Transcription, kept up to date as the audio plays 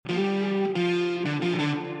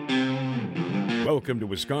Welcome to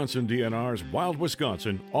Wisconsin DNR's Wild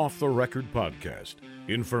Wisconsin Off the Record podcast.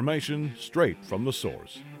 Information straight from the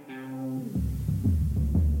source.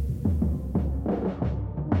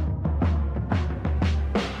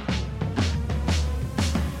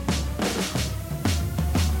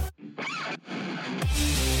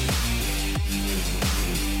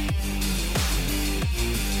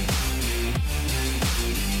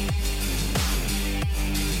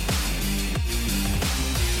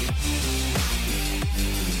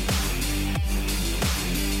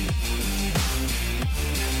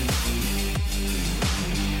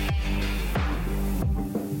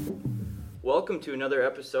 Welcome to another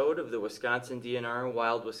episode of the Wisconsin DNR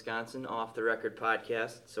Wild Wisconsin Off the Record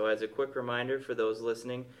podcast. So as a quick reminder for those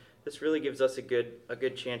listening, this really gives us a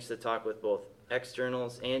good chance to talk with both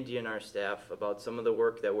externals and DNR staff about some of the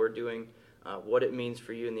work that we're doing, what it means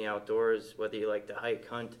for you in the outdoors, whether you like to hike,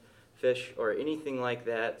 hunt, fish, or anything like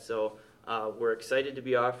that. So we're excited to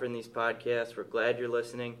be offering these podcasts. We're glad you're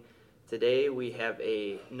listening. Today we have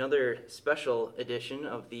another special edition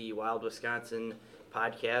of the Wild Wisconsin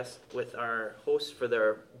podcast with our hosts for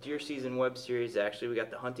their deer season web series. Actually, we got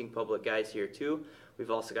the Hunting Public guys here too. We've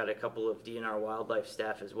also got a couple of DNR wildlife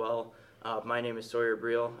staff as well. My name is Sawyer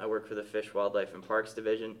Breel. I work for the Fish, Wildlife, and Parks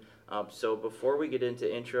Division. So before we get into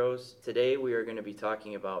intros, today we are going to be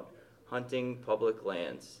talking about hunting public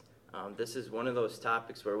lands. This is one of those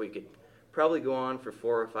topics where we could probably go on for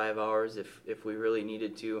 4 or 5 hours if we really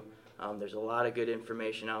needed to. There's a lot of good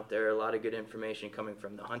information out there, a lot of good information coming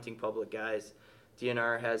from the Hunting Public guys.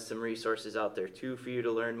 DNR has some resources out there too for you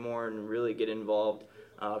to learn more and really get involved.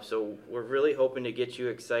 So we're really hoping to get you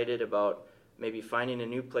excited about maybe finding a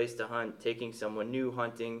new place to hunt, taking someone new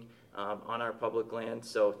hunting on our public land.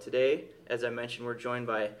 So today, as I mentioned, we're joined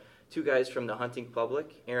by two guys from the Hunting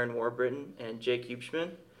Public, Aaron Warbritton and Jake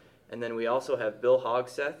Hubschman. And then we also have Bill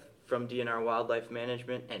Hogseth from DNR Wildlife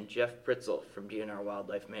Management and Jeff Pritzel from DNR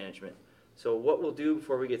Wildlife Management. So what we'll do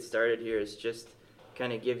before we get started here is just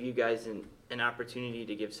kind of give you guys an opportunity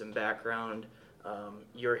to give some background,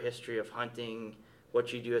 your history of hunting,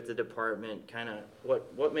 what you do at the department, kind of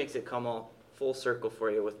what makes it come all full circle for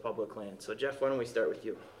you with public land. So Jeff, why don't we start with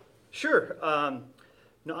you? Sure.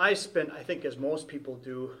 I spent, I think as most people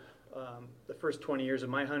do, the first 20 years of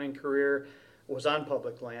my hunting career was on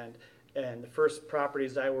public land. And the first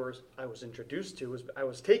properties I was introduced to I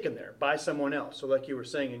was taken there by someone else. So like you were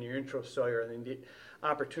saying in your intro, Sawyer, I think the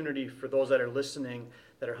opportunity for those that are listening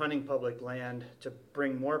that are hunting public land to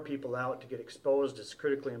bring more people out to get exposed is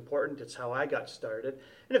critically important. It's how I got started.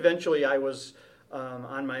 And eventually I was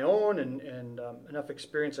on my own and enough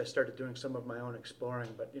experience, I started doing some of my own exploring.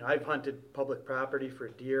 But I've hunted public property for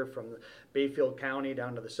deer from Bayfield County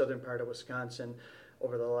down to the southern part of Wisconsin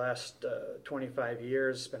over the last 25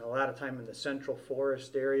 years. Spent a lot of time in the Central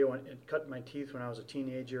Forest area and cut my teeth when I was a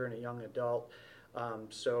teenager and a young adult.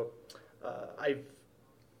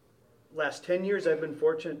 Last 10 years I've been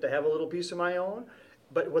fortunate to have a little piece of my own,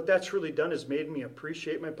 but what that's really done is made me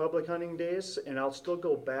appreciate my public hunting days, and I'll still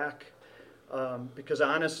go back because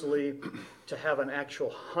honestly, to have an actual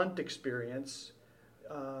hunt experience,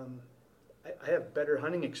 I have better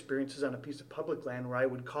hunting experiences on a piece of public land where I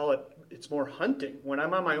would call it's more hunting. When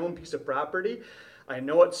I'm on my own piece of property, I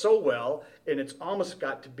know it so well, and it's almost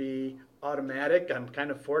got to be automatic. I'm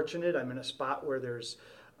kind of fortunate. I'm in a spot where there's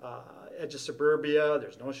edge of suburbia,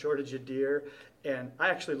 there's no shortage of deer, and I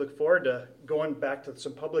actually look forward to going back to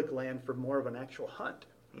some public land for more of an actual hunt.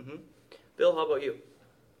 Mm-hmm. Bill, how about you?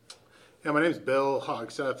 Yeah, my name's Bill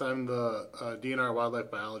Hogseth. I'm the DNR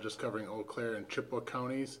wildlife biologist covering Eau Claire and Chippewa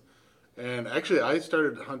counties. And actually, I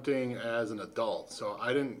started hunting as an adult, so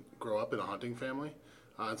I didn't grow up in a hunting family.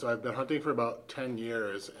 And so I've been hunting for about 10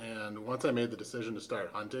 years, and once I made the decision to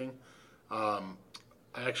start hunting,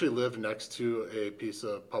 I actually lived next to a piece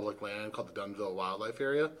of public land called the Dunville Wildlife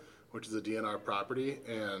Area, which is a DNR property,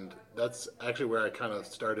 and that's actually where I kind of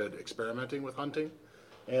started experimenting with hunting.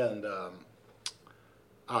 And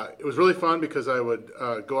it was really fun because I would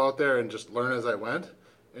go out there and just learn as I went,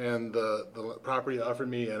 and the property offered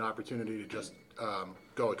me an opportunity to just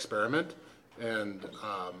go experiment, and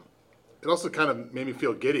it also kind of made me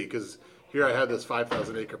feel giddy because here I had this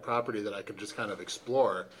 5,000 acre property that I could just kind of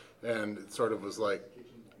explore, and it sort of was like,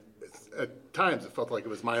 at times it felt like it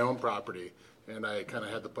was my own property, and I kind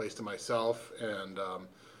of had the place to myself. And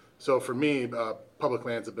so for me, public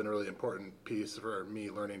lands have been a really important piece for me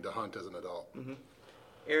learning to hunt as an adult. Mm-hmm.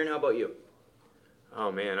 Aaron, how about you?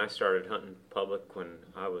 Oh man, I started hunting public when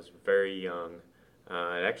I was very young.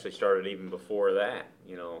 It actually started even before that.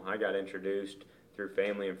 I got introduced through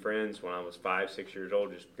family and friends when I was 5, 6 years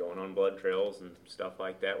old, just going on blood trails and stuff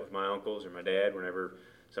like that with my uncles or my dad whenever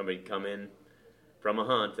somebody'd come in from a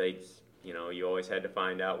hunt, you always had to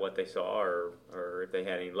find out what they saw or if they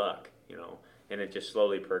had any luck, and it just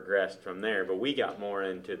slowly progressed from there. But we got more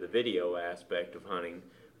into the video aspect of hunting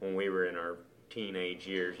when we were in our teenage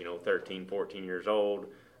years, 13, 14 years old,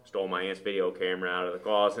 stole my aunt's video camera out of the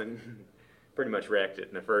closet and pretty much wrecked it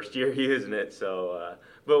in the first year using it. So,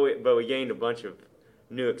 but we gained a bunch of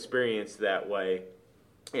new experience that way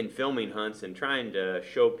in filming hunts and trying to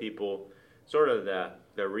show people sort of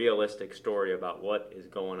the realistic story about what is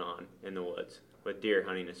going on in the woods, with deer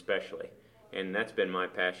hunting especially. And that's been my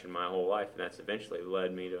passion my whole life, and that's eventually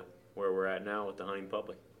led me to where we're at now with the hunting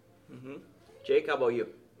public. Mm-hmm. Jake, how about you?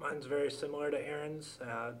 Mine's very similar to Aaron's.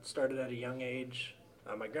 Started at a young age.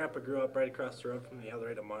 My grandpa grew up right across the road from the El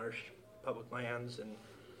Dorado Marsh, public lands, and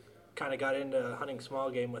kind of got into hunting small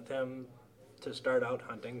game with him to start out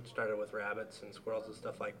hunting. Started with rabbits and squirrels and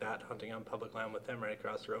stuff like that, hunting on public land with him right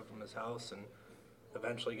across the road from his house, and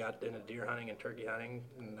eventually got into deer hunting and turkey hunting,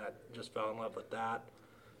 and I just fell in love with that.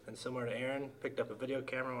 And similar to Aaron, picked up a video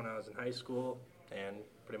camera when I was in high school and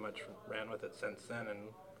pretty much ran with it since then, and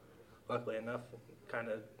luckily enough, kind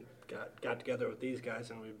of got together with these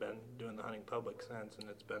guys, and we've been doing the hunting public since, and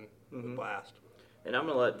it's been a blast. And I'm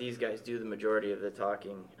going to let these guys do the majority of the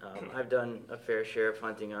talking. I've done a fair share of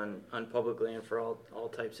hunting on public land for all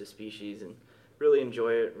types of species and really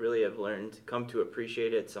enjoy it, really have come to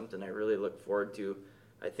appreciate it. It's something I really look forward to.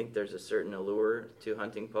 I think there's a certain allure to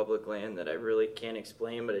hunting public land that I really can't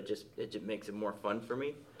explain, but it just makes it more fun for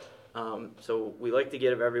me. So we like to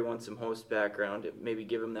give everyone some host background, maybe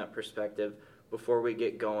give them that perspective before we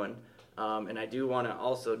get going. And I do want to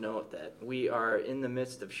also note that we are in the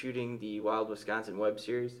midst of shooting the Wild Wisconsin web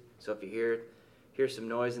series. So if you hear some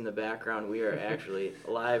noise in the background, we are actually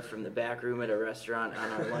live from the back room at a restaurant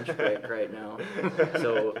on our lunch break right now.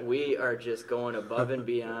 So we are just going above and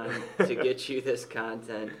beyond to get you this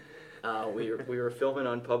content. We were filming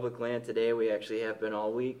on public land today. We actually have been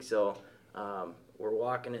all week. So we're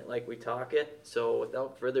walking it like we talk it. So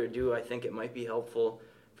without further ado, I think it might be helpful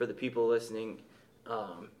for the people listening.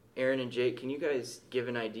 Aaron and Jake, can you guys give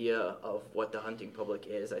an idea of what the hunting public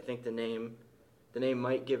is? I think the name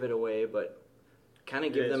might give it away, but kind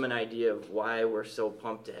of give them an idea of why we're so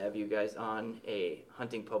pumped to have you guys on a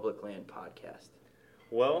hunting public land podcast.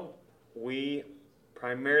 Well, we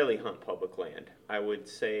primarily hunt public land. I would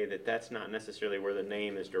say that that's not necessarily where the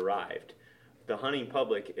name is derived. The hunting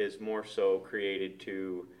public is more so created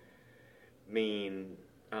to mean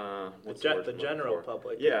the general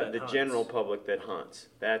public. Yeah, the general public that hunts.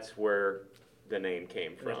 That's where the name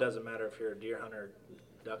came from. And it doesn't matter if you're a deer hunter,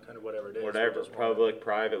 duck hunter, whatever it is. Whatever, public,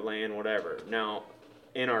 private land, whatever. Now,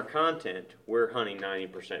 in our content, we're hunting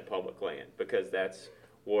 90% public land because that's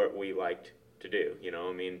what we liked to do.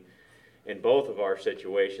 In both of our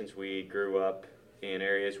situations, we grew up in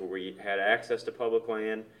areas where we had access to public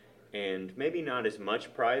land and maybe not as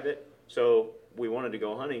much private. So we wanted to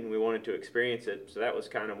go hunting, we wanted to experience it, so that was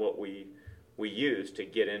kind of what we used to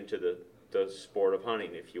get into the sport of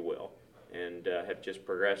hunting, if you will, and have just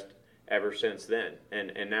progressed ever since then.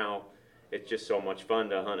 And now it's just so much fun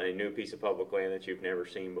to hunt a new piece of public land that you've never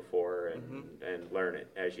seen before and learn it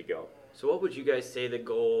as you go. So what would you guys say the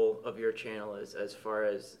goal of your channel is as far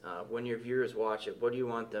as when your viewers watch it? What do you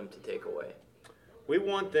want them to take away? We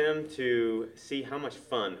want them to see how much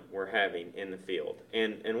fun we're having in the field.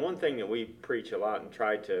 And one thing that we preach a lot and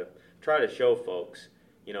try to show folks,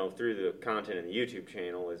 through the content in the YouTube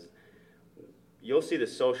channel is you'll see the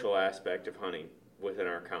social aspect of hunting within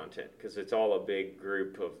our content because it's all a big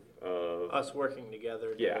group of us working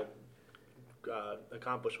together to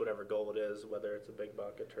accomplish whatever goal it is, whether it's a big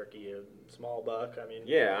buck, a turkey, a small buck.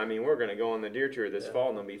 We're going to go on the deer tour this fall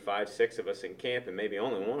and there'll be 5-6 of us in camp and maybe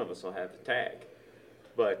only one of us will have the tag.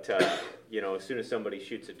 But, as soon as somebody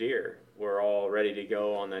shoots a deer, we're all ready to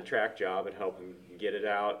go on that track job and help them get it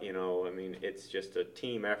out. It's just a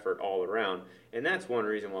team effort all around. And that's one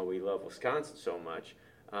reason why we love Wisconsin so much.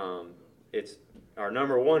 It's our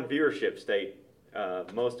number one viewership state,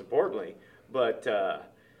 most importantly. But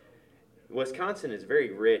Wisconsin is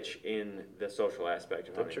very rich in the social aspect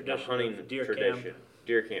of hunting. The hunting tradition,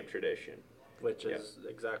 deer camp tradition. Which is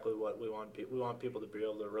exactly what we want. We want people to be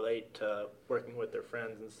able to relate to working with their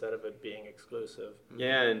friends instead of it being exclusive.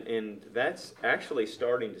 Yeah, and that's actually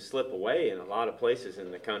starting to slip away in a lot of places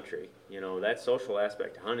in the country. That social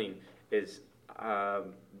aspect of hunting is,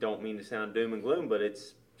 don't mean to sound doom and gloom, but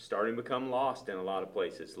it's starting to become lost in a lot of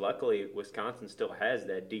places. Luckily, Wisconsin still has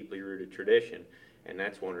that deeply rooted tradition, and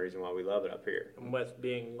that's one reason why we love it up here. And with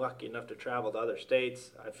being lucky enough to travel to other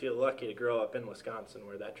states, I feel lucky to grow up in Wisconsin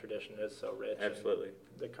where that tradition is so rich. Absolutely.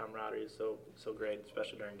 The camaraderie is so great,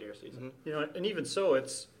 especially during deer season. You know, and even so,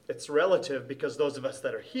 it's relative, because those of us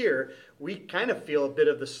that are here, we kind of feel a bit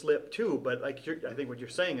of the slip too. But like I think what you're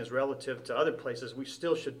saying is relative to other places, we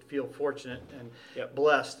still should feel fortunate and Yep.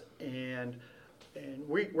 blessed, and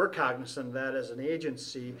we're cognizant of that as an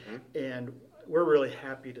agency, and we're really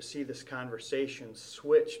happy to see this conversation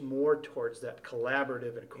switch more towards that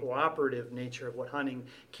collaborative and cooperative nature of what hunting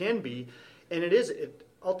can be. And it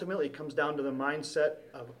ultimately comes down to the mindset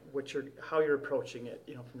of how you're approaching it,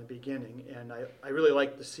 you know, from the beginning. And I really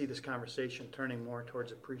like to see this conversation turning more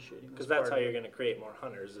towards appreciating this Because that's part how of you're it. going to create more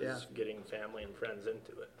hunters, is Yeah. getting family and friends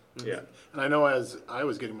into it. Yeah. And I know as I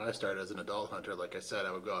was getting my start as an adult hunter, like I said,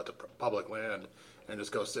 I would go out to public land and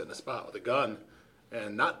just go sit in a spot with a gun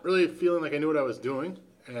and not really feeling like I knew what I was doing.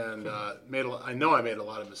 And I know I made a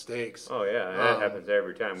lot of mistakes. Oh yeah, that happens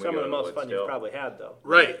every time. Some of the most fun still. you've probably had, though.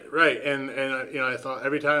 Right. And you know, I thought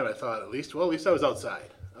every time at least I was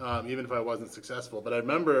outside, even if I wasn't successful. But I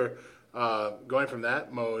remember going from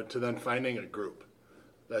that mode to then finding a group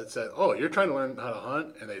that said, "Oh, you're trying to learn how to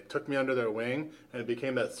hunt," and they took me under their wing, and it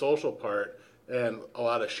became that social part and a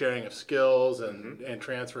lot of sharing of skills and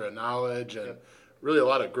transfer of knowledge and really a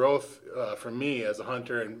lot of growth for me as a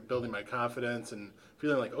hunter and building my confidence and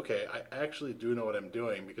feeling like, okay, I actually do know what I'm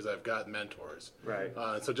doing because I've got mentors. Right.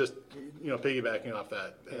 So just, you know, piggybacking off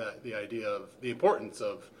that, the idea of the importance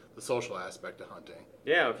of the social aspect of hunting.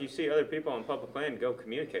 Yeah, if you see other people on public land, go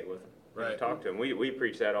communicate with them. You know, Right. talk to them. We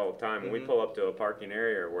preach that all the time. When we pull up to a parking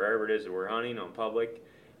area or wherever it is that we're hunting on public,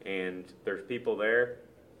 and there's people there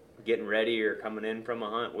getting ready or coming in from a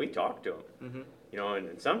hunt, we talk to them. You know,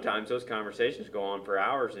 and sometimes those conversations go on for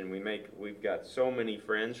hours, and we've got so many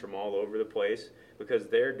friends from all over the place because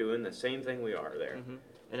they're doing the same thing we are there.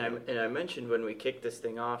 And I mentioned when we kicked this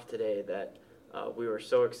thing off today that we were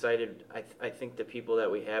so excited. I think the people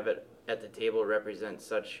that we have at the table represent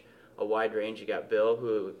such a wide range. You got Bill,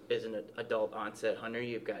 who is an adult onset hunter.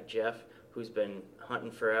 You've got Jeff, who's been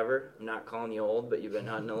hunting forever. I'm not calling you old, but you've been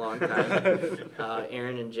hunting a long time.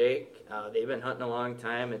 Aaron and Jake, they've been hunting a long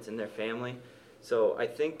time. It's in their family. So I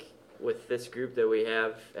think with this group that we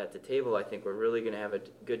have at the table, I think we're really going to have a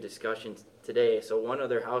good discussion today. So one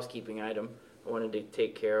other housekeeping item I wanted to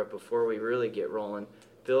take care of before we really get rolling.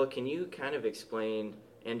 Bill, can you kind of explain,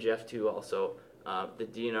 and Jeff too also, the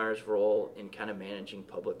DNR's role in kind of managing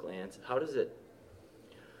public lands? How does it,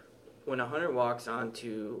 when a hunter walks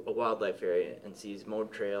onto a wildlife area and sees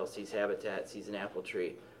mowed trail, sees habitat, sees an apple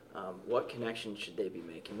tree, what connection should they be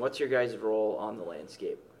making? What's your guys' role on the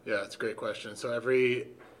landscape? Yeah, it's a great question. So every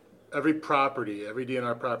property, every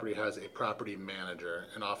DNR property has a property manager,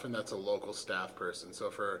 and often that's a local staff person. So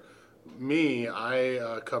for me,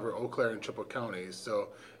 I cover Eau Claire and Chippewa counties. So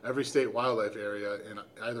every state wildlife area in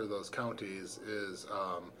either of those counties is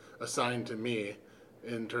assigned to me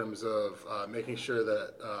in terms of making sure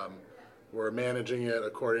that we're managing it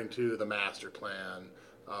according to the master plan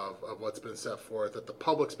of what's been set forth that the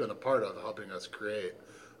public's been a part of helping us create.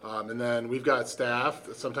 And then we've got staff,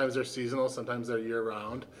 sometimes they're seasonal, sometimes they're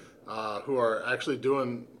year-round, who are actually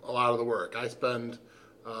doing a lot of the work. I spend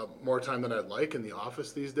more time than I'd like in the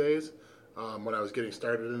office these days. When I was getting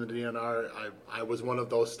started in the DNR, I was one of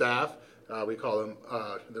those staff. We call them,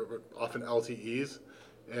 they're often LTEs,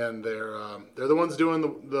 and they're the ones doing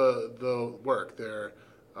the work. They're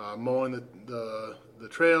mowing the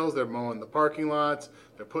trails, they're mowing the parking lots,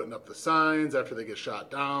 they're putting up the signs after they get shot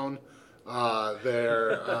down.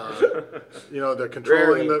 They're they're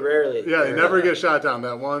controlling Rarely. Yeah, they never get shot down.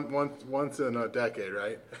 That once in a decade,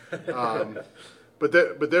 right? But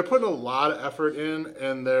they're putting a lot of effort in,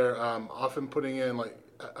 and they're often putting in like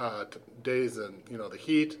days in the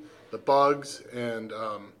heat, the bugs, and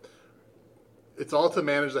it's all to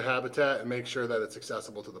manage the habitat and make sure that it's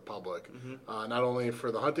accessible to the public, not only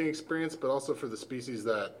for the hunting experience but also for the species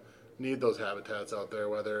that need those habitats out there,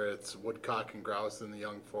 whether it's woodcock and grouse in the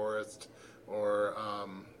young forest or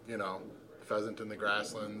pheasant in the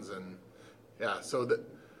grasslands. And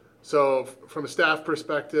so from a staff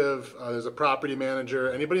perspective, there's a property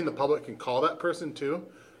manager. Anybody in the public can call that person too.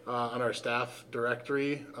 On our staff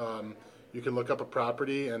directory, you can look up a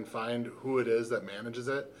property and find who it is that manages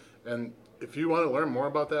it. And if you want to learn more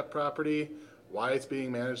about that property, why it's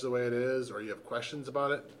being managed the way it is, or you have questions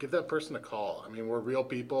about it, give that person a call. I mean, we're real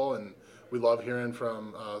people, and we love hearing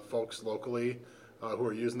from folks locally who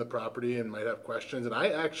are using the property and might have questions. And I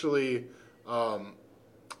actually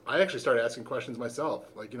started asking questions myself,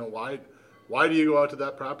 like, why why do you go out to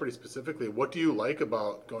that property specifically? What do you like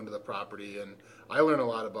about going to the property? And I learn a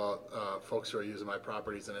lot about folks who are using my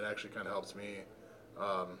properties, and it actually kind of helps me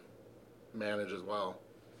manage as well.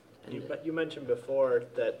 You mentioned before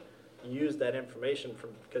that you use that information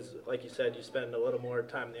because, like you said, you spend a little more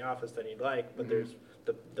time in the office than you'd like, but there's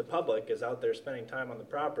the public is out there spending time on the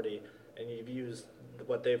property, and you've used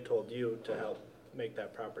what they've told you to help make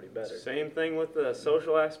that property better. Same thing with the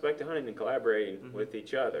social aspect of hunting and collaborating with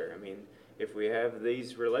each other. I mean, if we have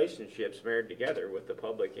these relationships married together with the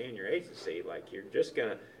public and your agency, like you're just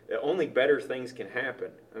gonna, only better things can happen.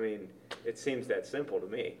 I mean, it seems that simple to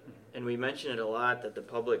me. And we mention it a lot that the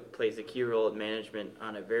public plays a key role in management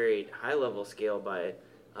on a very high level scale by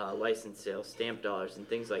license sales, stamp dollars, and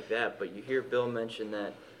things like that. But you hear Bill mention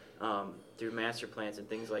that through master plans and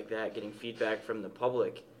things like that, getting feedback from the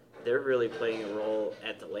public, they're really playing a role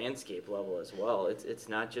at the landscape level as well. It's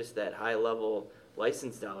not just that high level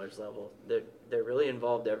license dollars level. They're really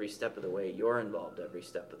involved every step of the way. You're involved every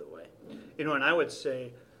step of the way. You know, and I would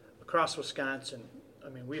say across Wisconsin, I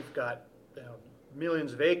mean, we've got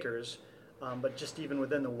millions of acres, but just even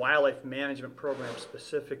within the wildlife management program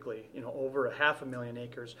specifically, over 500,000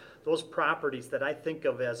 acres, those properties that I think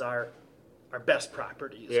of as our best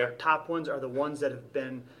properties, our top ones are the ones that have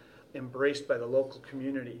been embraced by the local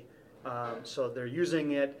community. So they're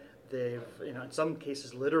using it. They've, in some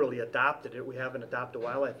cases, literally adopted it. We have an Adopt a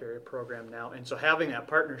Wildlife Area program now, and so having that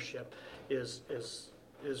partnership is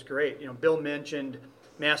great. Bill mentioned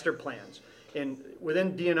master plans, and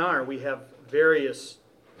within DNR we have various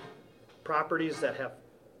properties that have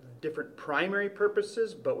different primary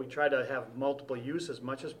purposes, but we try to have multiple use as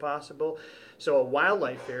much as possible. So a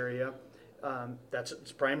wildlife area. That's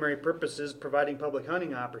its primary purpose is providing public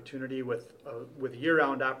hunting opportunity with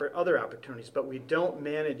year-round other opportunities. But we don't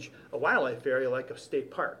manage a wildlife area like a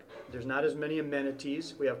state park. There's not as many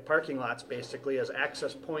amenities. We have parking lots basically as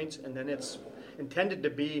access points, and then it's intended to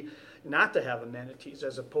be not to have amenities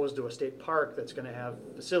as opposed to a state park that's going to have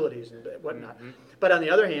facilities and whatnot. But on the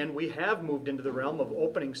other hand, we have moved into the realm of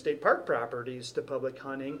opening state park properties to public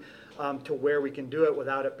hunting to where we can do it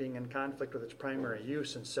without it being in conflict with its primary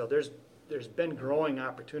use. And so there's been growing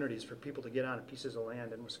opportunities for people to get on pieces of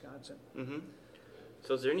land in Wisconsin.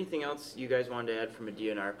 So is there anything else you guys wanted to add from a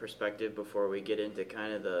DNR perspective before we get into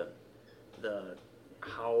kind of the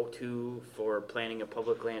how-to for planning a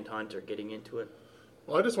public land hunt or getting into it?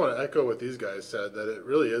 Well, I just want to echo what these guys said, that it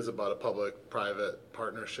really is about a public-private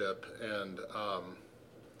partnership, and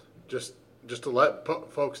just to let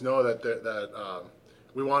folks know that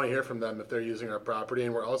we want to hear from them if they're using our property,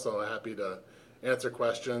 and we're also happy to answer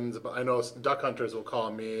questions. But I know duck hunters will call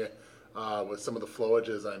me with some of the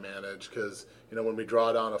flowages I manage, because when we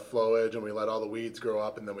draw down a flowage and we let all the weeds grow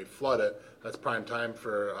up and then we flood it, that's prime time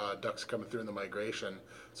for ducks coming through in the migration.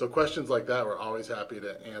 So questions like that we're always happy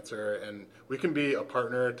to answer, and we can be a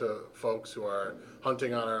partner to folks who are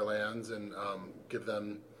hunting on our lands and give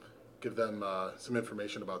them some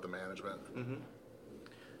information about the management.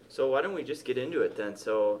 So why don't we just get into it then?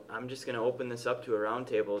 So I'm just going to open this up to a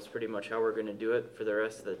roundtable. It's pretty much how we're going to do it for the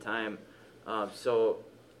rest of the time. So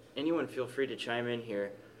anyone feel free to chime in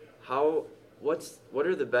here. What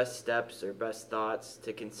are the best steps or best thoughts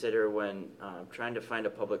to consider when trying to find a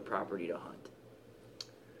public property to hunt?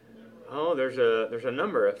 Oh, there's a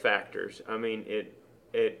number of factors. I mean,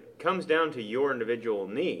 it comes down to your individual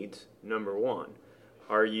needs, number one.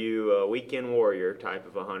 Are you a weekend warrior type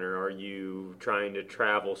of a hunter? Are you trying to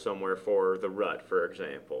travel somewhere for the rut, for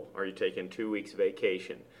example? Are you taking 2 weeks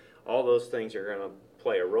vacation? All those things are going to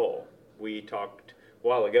play a role. We talked a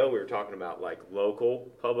while ago, we were talking about like local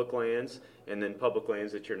public lands and then public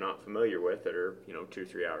lands that you're not familiar with that are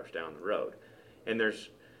 2-3 hours down the road. And there's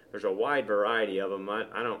a wide variety of them.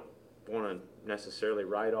 I don't want to necessarily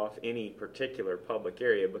write off any particular public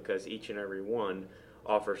area because each and every one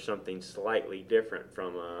offers something slightly different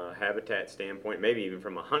from a habitat standpoint, maybe even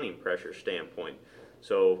from a hunting pressure standpoint.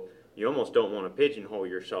 So you almost don't want to pigeonhole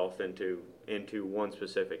yourself into one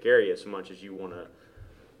specific area so much as you want to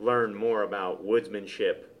learn more about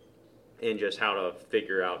woodsmanship and just how to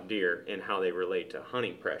figure out deer and how they relate to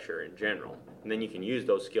hunting pressure in general. And then you can use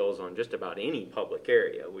those skills on just about any public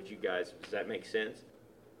area. Does that make sense?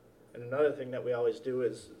 And another thing that we always do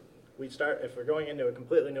is if we're going into a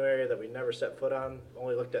completely new area that we never set foot on,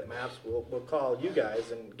 only looked at maps, we'll call you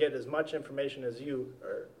guys and get as much information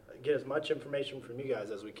from you guys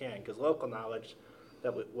as we can, because local knowledge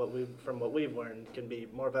from what we've learned can be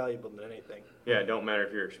more valuable than anything. Yeah, it don't matter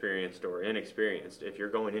if you're experienced or inexperienced. If you're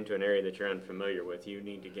going into an area that you're unfamiliar with, you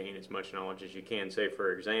need to gain as much knowledge as you can. Say,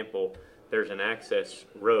 for example, there's an access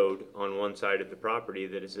road on one side of the property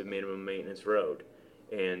that is a minimum maintenance road.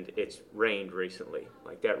 and it's rained recently.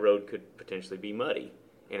 Like that road could potentially be muddy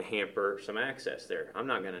and hamper some access there. I'm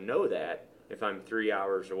not going to know that if I'm 3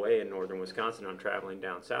 hours away in northern Wisconsin. I'm traveling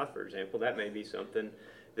down south, for example. That may be something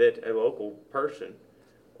that a local person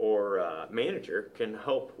or manager can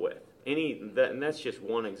help with. And that's just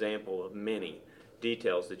one example of many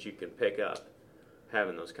details that you can pick up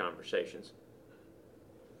having those conversations.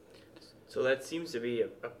 So that seems to be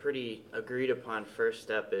a pretty agreed upon first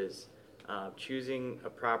step is choosing a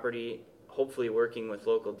property, hopefully working with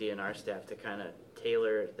local DNR staff to kind of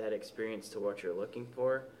tailor that experience to what you're looking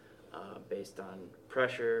for based on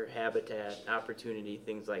pressure, habitat, opportunity,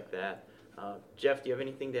 things like that. Jeff, do you have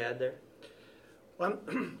anything to add there? Well,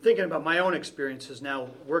 I'm thinking about my own experiences now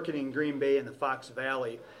working in Green Bay and the Fox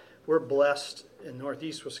Valley. We're blessed in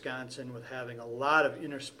northeast Wisconsin with having a lot of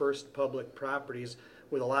interspersed public properties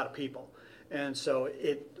with a lot of people. And so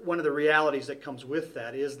one of the realities that comes with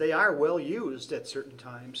that is they are well used at certain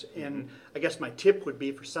times. And I guess my tip would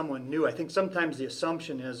be for someone new, I think sometimes the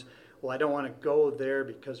assumption is, well, I don't want to go there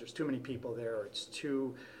because there's too many people there, or it's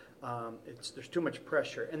too there's too much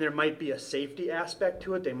pressure. And there might be a safety aspect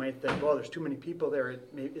to it. They might think, well, there's too many people there.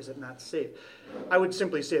 Is it not safe? I would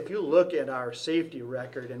simply say if you look at our safety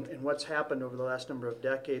record and what's happened over the last number of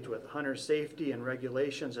decades with hunter safety and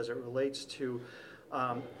regulations as it relates to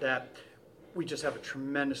that, we just have a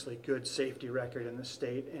tremendously good safety record in the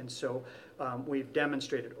state. And so we've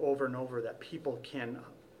demonstrated over and over that people can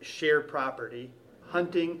share property,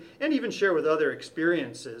 hunting, and even share with other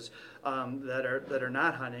experiences that are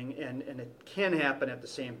not hunting, and it can happen at the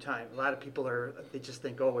same time. A lot of people they just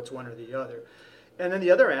think, oh, it's one or the other. And then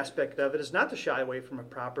the other aspect of it is not to shy away from a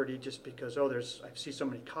property just because, I see so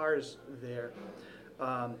many cars there.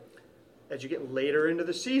 As you get later into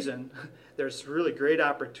the season, there's really great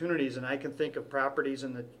opportunities, and I can think of properties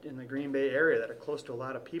in the Green Bay area that are close to a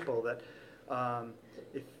lot of people that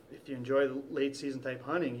if you enjoy the late season type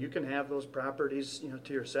hunting, you can have those properties,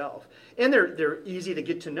 to yourself. And they're easy to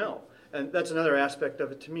get to know. And that's another aspect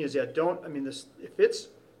of it to me is, if it's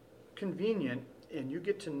convenient and you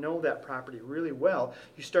get to know that property really well,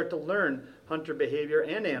 you start to learn hunter behavior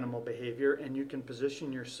and animal behavior, and you can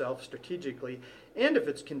position yourself strategically. And if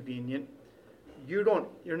it's convenient, you're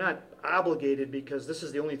not obligated because this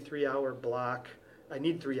is the only 3-hour block. I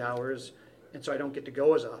need 3 hours, and so I don't get to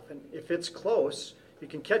go as often. If it's close, you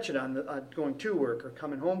can catch it on going to work or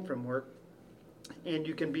coming home from work, and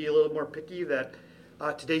you can be a little more picky that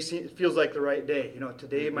today feels like the right day.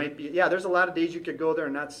 Today might be, there's a lot of days you could go there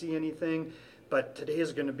and not see anything, but today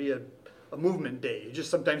is going to be a movement day.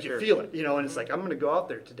 Sometimes you feel it, and it's like, I'm going to go out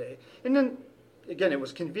there today. And then, again, it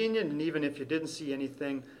was convenient, and even if you didn't see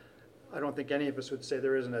anything, I don't think any of us would say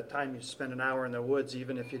there isn't a time you spend an hour in the woods,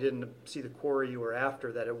 even if you didn't see the quarry you were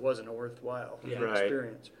after, that it wasn't a worthwhile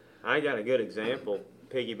experience. I got a good example,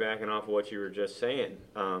 piggybacking off of what you were just saying.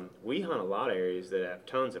 We hunt a lot of areas that have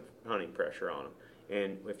tons of hunting pressure on them.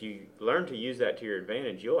 And if you learn to use that to your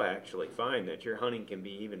advantage, you'll actually find that your hunting can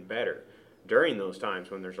be even better during those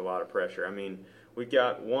times when there's a lot of pressure. We've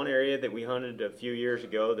got one area that we hunted a few years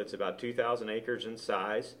ago that's about 2,000 acres in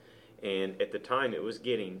size. And at the time, it was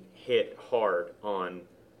getting hit hard on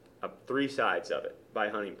 3 sides of it by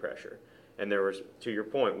hunting pressure. And there was, to your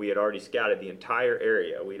point, we had already scouted the entire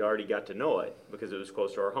area. We'd already got to know it because it was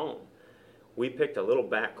close to our home. We picked a little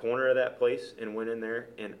back corner of that place and went in there,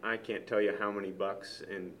 and I can't tell you how many bucks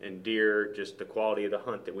and deer, just the quality of the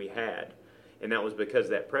hunt that we had. And that was because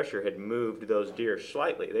that pressure had moved those deer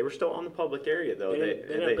slightly. They were still on the public area, though. They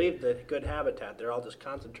didn't leave the good habitat. They're all just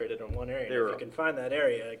concentrated on one area. If you can find that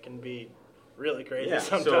area, it can be really crazy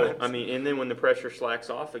sometimes. So, and then when the pressure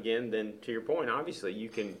slacks off again, then to your point, obviously you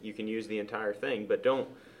can use the entire thing, but don't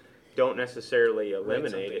necessarily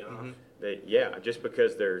eliminate it. Just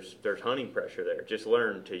because there's hunting pressure there, just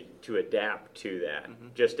learn to adapt to that,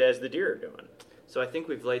 just as the deer are doing. So I think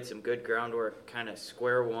we've laid some good groundwork, kind of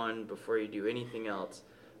square one before you do anything else.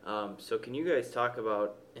 So can you guys talk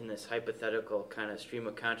about, in this hypothetical kind of stream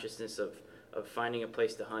of consciousness of finding a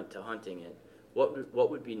place to hunt to hunting it,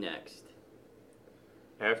 what would be next?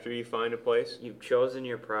 After you find a place? You've chosen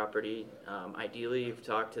your property. Ideally, you've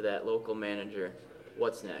talked to that local manager.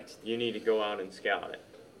 What's next? You need to go out and scout it.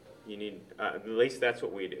 You need, at least that's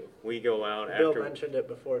what we do. We go out Bill after. mentioned it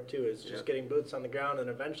before too, is just getting boots on the ground, and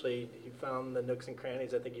eventually you found the nooks and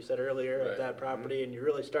crannies, I think you said earlier, of that property, and you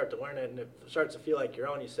really start to learn it, and it starts to feel like your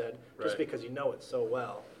own, you said, just because you know it so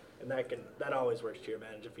well. And that always works to your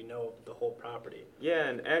advantage if you know the whole property. Yeah,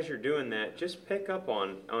 and as you're doing that, just pick up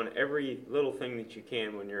on every little thing that you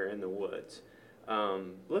can when you're in the woods.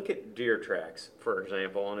 Look at deer tracks, for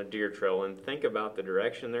example, on a deer trail, and think about the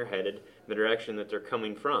direction they're headed, the direction that they're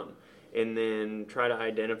coming from. and then try to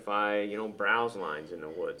identify, browse lines in the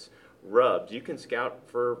woods. Rubs. You can scout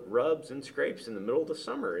for rubs and scrapes in the middle of the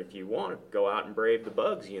summer if you want to go out and brave the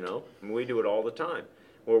bugs, And we do it all the time.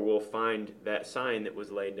 Or we'll find that sign that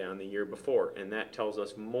was laid down the year before, and that tells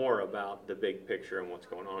us more about the big picture and what's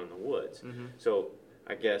going on in the woods. So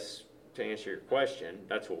I guess to answer your question,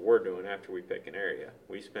 that's what we're doing after we pick an area.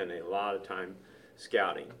 We spend a lot of time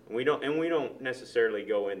scouting. We don't necessarily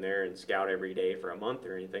go in there and scout every day for a month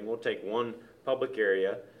or anything. We'll take one public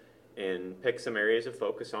area and pick some areas of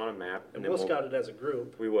focus on a map. And we'll scout it as a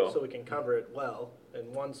group. We will. So we can cover it well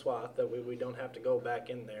in one swath, that we don't have to go back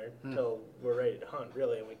in there until we're ready to hunt,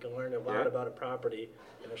 really. And we can learn a lot about a property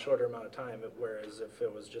in a shorter amount of time, whereas if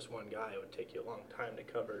it was just one guy, it would take you a long time to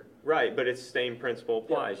cover. Right, but it's the same principle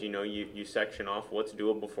applies. You section off what's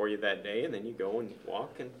doable for you that day, and then you go and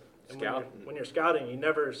walk and scout. When you're scouting, you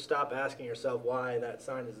never stop asking yourself why that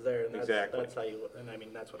sign is there, and that's how you. And I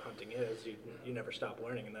mean, that's what hunting is. You never stop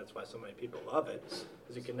learning, and that's why so many people love it,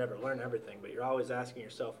 because you can never learn everything. But you're always asking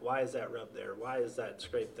yourself, why is that rub there? Why is that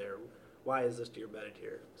scrape there? Why is this deer bedded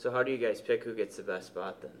here? So how do you guys pick who gets the best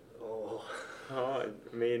spot then? Oh,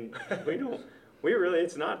 I mean,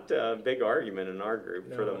 it's not a big argument in our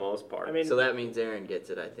group for the most part. I mean, So that means Aaron gets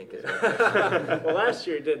it, I think, is what well, last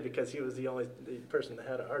year he did, because he was the person that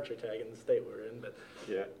had an archer tag in the state we're in. But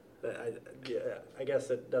yeah. I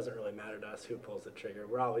guess it doesn't really matter to us who pulls the trigger.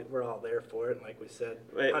 We're all there for it, and like we said,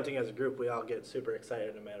 hunting as a group, we all get super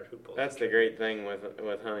excited no matter who pulls. That's the great thing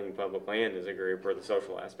with hunting public land as a group, or the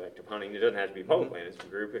social aspect of hunting. It doesn't have to be public land; it's a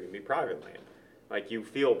group. It can be private land. Like, you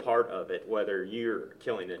feel part of it, whether you're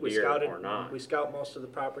killing a deer or not. We scout most of the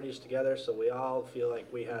properties together, so we all feel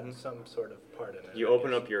like we had some sort of part in it. You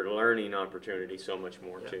open up your learning opportunity so much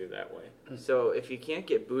more too that way. So if you can't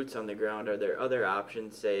get boots on the ground, are there other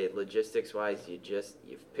options, say logistics-wise,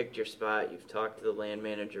 you've picked your spot, you've talked to the land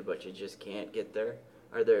manager, but you just can't get there?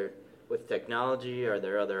 Are there, with technology, are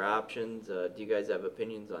there other options? Do you guys have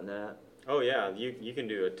opinions on that? Oh yeah, you can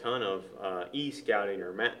do a ton of e-scouting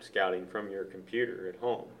or map scouting from your computer at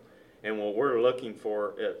home. And what we're looking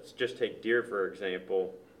for, just take deer for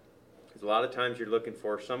example, because a lot of times you're looking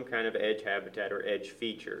for some kind of edge habitat or edge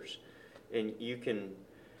features. And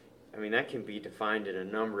that can be defined in a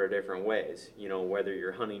number of different ways, whether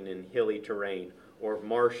you're hunting in hilly terrain or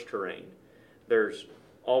marsh terrain. There's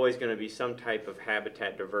always going to be some type of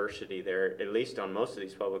habitat diversity there, at least on most of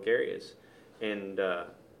these public areas. And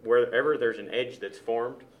wherever there's an edge that's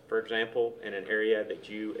formed, for example, in an area that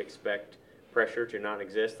you expect pressure to not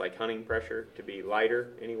exist, like hunting pressure to be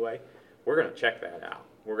lighter anyway, we're going to check that out.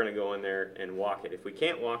 We're going to go in there and walk it. If we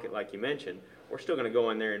can't walk it like you mentioned, we're still going to go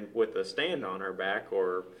in there and with a stand on our back,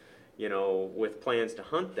 or with plans to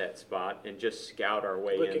hunt that spot and just scout our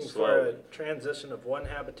way in slowly. Looking for a transition of one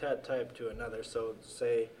habitat type to another. So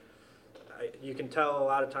say, you can tell a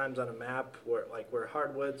lot of times on a map where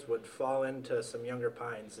hardwoods would fall into some younger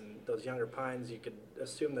pines, and those younger pines, you could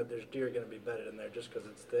assume that there's deer going to be bedded in there just because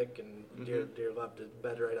it's thick, and deer love to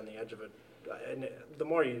bed right on the edge of it. And the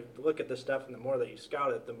more you look at this stuff and the more that you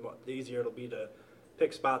scout it, the easier it'll be to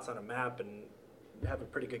pick spots on a map and have a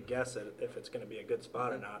pretty good guess at if it's going to be a good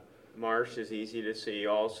spot or not. Marsh is easy to see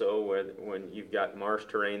also when you've got marsh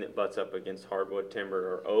terrain that butts up against hardwood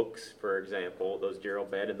timber or oaks, for example. Those deer will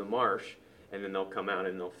bed in the marsh, and then they'll come out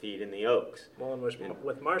and they'll feed in the oaks. Well, and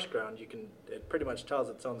with marsh ground, it pretty much tells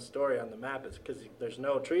its own story on the map. It's because there's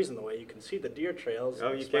no trees in the way. You can see the deer trails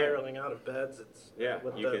spiraling out of beds.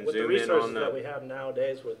 With the resources that we have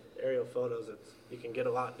nowadays with aerial photos, you can get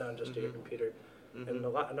a lot done just to your computer. And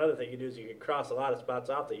another thing you do is you can cross a lot of spots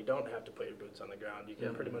out that you don't have to put your boots on the ground. You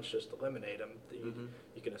can pretty much just eliminate them.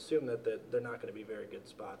 You can assume that they're not going to be very good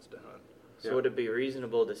spots to hunt. So would it be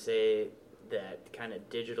reasonable to say that kind of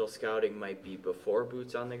digital scouting might be before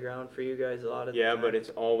boots on the ground for you guys a lot of the time? Yeah, but it's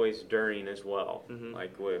always during as well.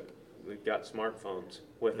 Like we've got smartphones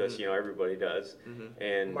with us, everybody does.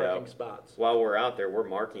 And marking spots. While we're out there, we're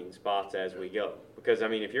marking spots as we go. Because,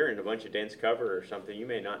 if you're in a bunch of dense cover or something, you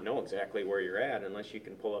may not know exactly where you're at unless you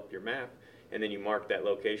can pull up your map, and then you mark that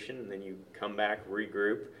location, and then you come back,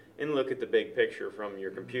 regroup, and look at the big picture from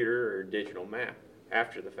your computer or digital map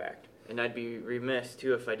after the fact. And I'd be remiss,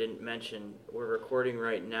 too, if I didn't mention, we're recording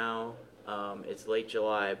right now. It's late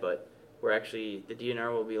July, but the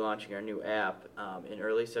DNR will be launching our new app in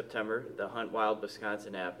early September, the Hunt Wild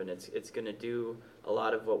Wisconsin app, and it's going to do a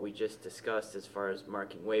lot of what we just discussed as far as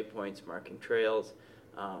marking waypoints, marking trails,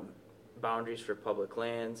 boundaries for public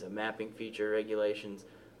lands, a mapping feature, regulations.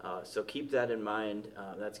 So keep that in mind.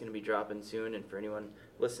 That's going to be dropping soon, and for anyone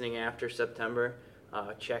listening after September,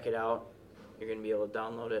 check it out. You're going to be able to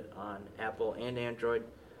download it on Apple and Android.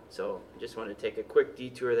 So just want to take a quick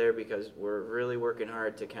detour there because we're really working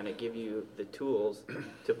hard to kind of give you the tools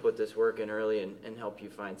to put this work in early and help you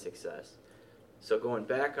find success. So going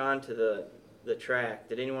back onto the track,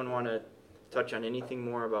 did anyone want to touch on anything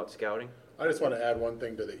more about scouting? I just want to add one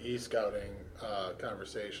thing to the e-scouting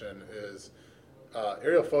conversation is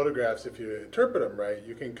aerial photographs, if you interpret them right,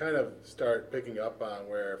 you can kind of start picking up on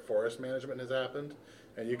where forest management has happened,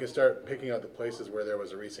 and you can start picking out the places where there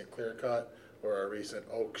was a recent clear cut or a recent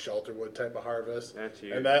oak shelterwood type of harvest. That's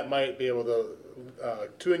huge. And that might be able to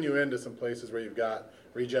tune you into some places where you've got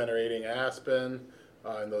regenerating aspen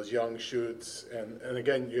and those young shoots. And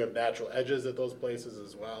again, you have natural edges at those places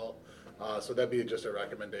as well. So that'd be just a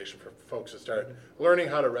recommendation for folks to start learning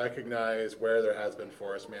how to recognize where there has been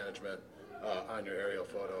forest management on your aerial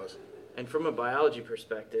photos. And from a biology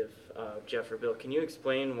perspective, Jeff or Bill, can you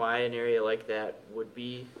explain why an area like that would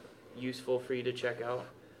be useful for you to check out?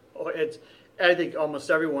 Oh, I think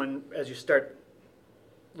almost everyone, as you start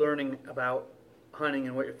learning about hunting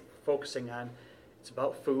and what you're focusing on, it's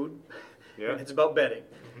about food, Yeah. and it's about bedding.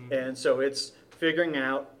 And so it's figuring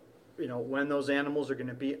out, when those animals are going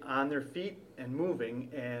to be on their feet and moving,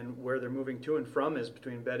 and where they're moving to and from is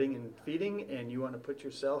between bedding and feeding, and you want to put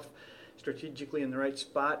yourself strategically in the right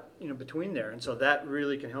spot, between there. And so that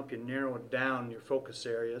really can help you narrow down your focus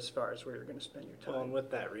area as far as where you're going to spend your time. Well, and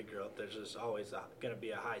with that regrowth, there's just always going to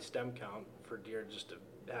be a high stem count for deer just to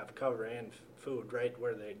have cover and food, right,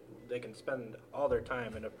 where they can spend all their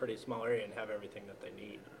time in a pretty small area and have everything that they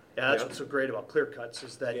need. Yeah, that's what's so great about clear cuts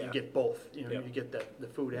is that you Yeah. get both. You Yep. get the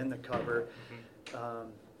food and the cover.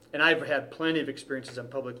 And I've had plenty of experiences on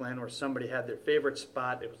public land where somebody had their favorite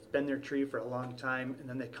spot. It's been their tree for a long time, and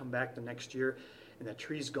then they come back the next year, and that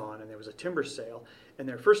tree's gone, and there was a timber sale. And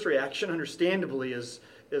their first reaction, understandably, is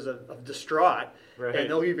of distraught. Right. And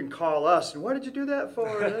they'll even call us, and what did you do that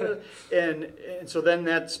for? and so then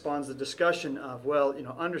that spawns the discussion of, well,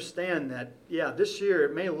 understand that, this year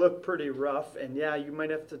it may look pretty rough, and you might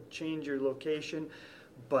have to change your location,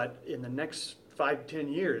 but in the next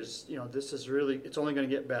 5-10 years, this is really, it's only going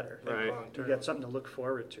to get better. Right. You've got something to look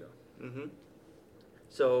forward to. Mm-hmm.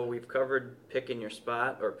 So we've covered picking your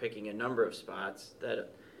spot or picking a number of spots that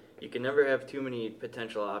you can never have too many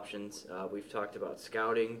potential options. We've talked about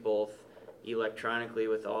scouting both electronically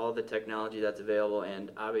with all the technology that's available and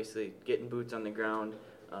obviously getting boots on the ground,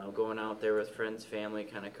 going out there with friends, family,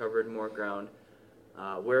 kind of covered more ground.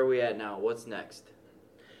 Where are we at now? What's next?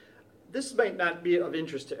 This might not be of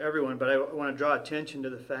interest to everyone, but I want to draw attention to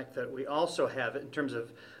the fact that we also have, in terms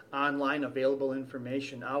of online available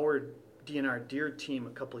information, our DNR Deer team a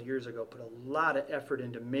couple of years ago put a lot of effort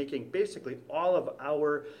into making basically all of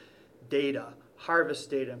our data, harvest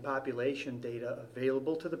data and population data,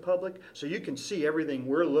 available to the public. So you can see everything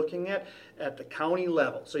we're looking at the county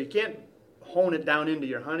level. So you can't hone it down into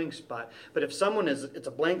your hunting spot. But if someone it's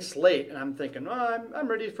a blank slate and I'm thinking, I'm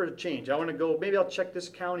ready for a change. I want to go, maybe I'll check this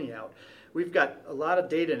county out. We've got a lot of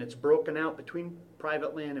data and it's broken out between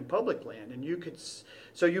private land and public land. And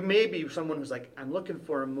so you may be someone who's like, I'm looking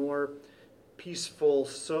for a more peaceful,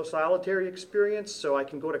 solitary experience, so I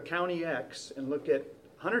can go to County X and look at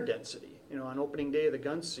hunter density, on opening day of the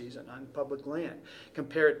gun season on public land.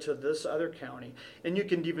 Compare it to this other county. And you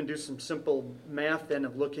can even do some simple math then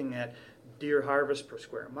of looking at deer harvest per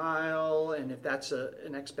square mile, and if that's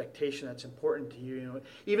an expectation that's important to you,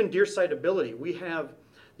 even deer sightability. We have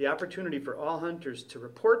the opportunity for all hunters to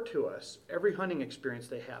report to us every hunting experience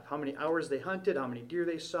they have, how many hours they hunted, how many deer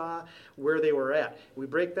they saw, where they were at. We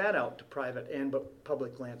break that out to private and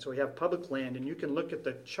public land. So we have public land, and you can look at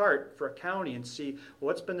the chart for a county and see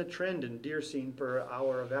what's been the trend in deer seen per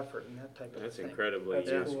hour of effort and that type of That's thing. incredibly That's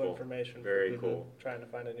useful. cool information. Very for cool. Trying to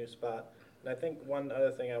find a new spot. And I think one other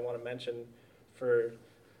thing I want to mention for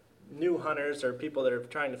new hunters or people that are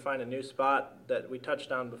trying to find a new spot that we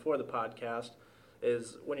touched on before the podcast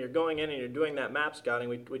is when you're going in and you're doing that map scouting,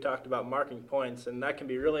 we talked about marking points, and that can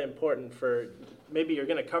be really important for maybe you're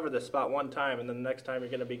going to cover this spot one time, and then the next time you're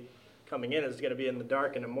going to be coming in is going to be in the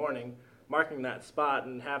dark in the morning. Marking that spot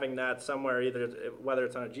and having that somewhere, either whether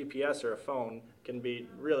it's on a GPS or a phone, can be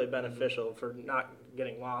really beneficial for not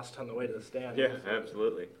getting lost on the way to the stand. Yeah,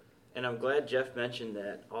 absolutely. And I'm glad Jeff mentioned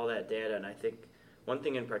that, all that data, and I think one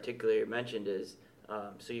thing in particular you mentioned is,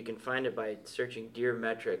 so you can find it by searching deer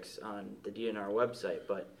metrics on the DNR website,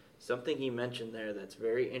 but something he mentioned there that's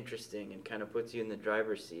very interesting and kind of puts you in the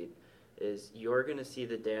driver's seat is you're going to see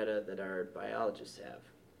the data that our biologists have.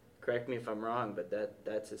 Correct me if I'm wrong, but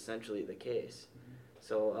that's essentially the case.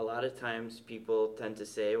 So a lot of times people tend to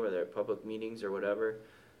say, whether at public meetings or whatever,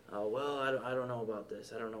 well, I don't know about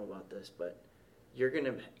this, but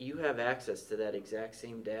you have access to that exact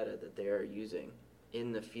same data that they are using.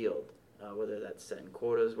 in the field, whether that's setting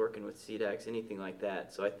quotas, working with CDEX, anything like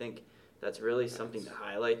that. So I think that's really something to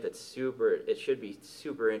highlight. It should be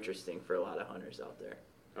super interesting for a lot of hunters out there.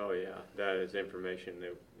 Oh yeah, that is information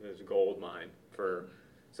that is a gold mine for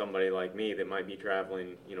somebody like me that might be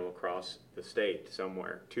traveling, across the state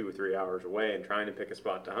somewhere 2 or 3 hours away and trying to pick a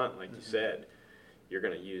spot to hunt. Like you said, you're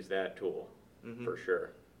going to use that tool for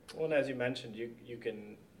sure. Well, and as you mentioned, you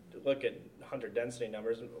can look at hunter density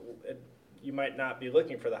numbers. You might not be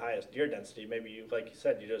looking for the highest deer density. Maybe you, like you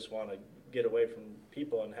said, you just want to get away from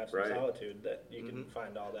people and have some solitude. That you can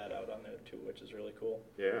find all that out on there too, which is really cool.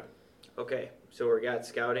 Yeah. Okay, so we got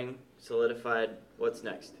scouting solidified. What's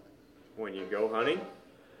next? When you go hunting,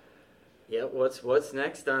 What's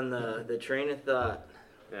next on the train of thought?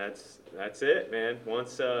 that's it, man.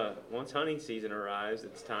 Once hunting season arrives,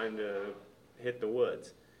 it's time to hit the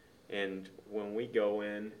woods. And when we go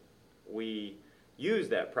in, we use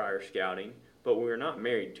that prior scouting, but we're not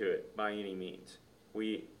married to it by any means.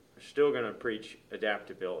 We are still going to preach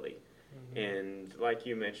adaptability. And like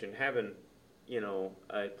you mentioned, having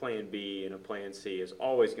a plan B and a plan C is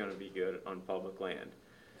always going to be good on public land.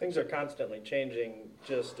 Things are constantly changing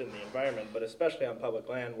just in the environment, but especially on public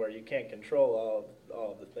land where you can't control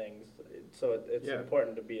all of the things. So it's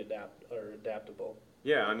important to be adaptable.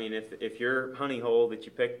 Yeah, I mean, if your honey hole that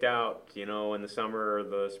you picked out, in the summer or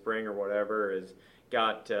the spring or whatever, has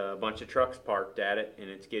got a bunch of trucks parked at it and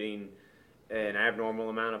it's getting an abnormal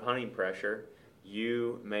amount of hunting pressure,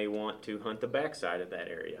 you may want to hunt the backside of that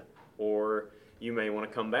area. Or you may want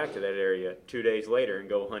to come back to that area 2 days later and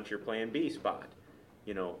go hunt your Plan B spot.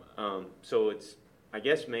 So it's, I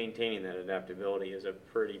guess, maintaining that adaptability is a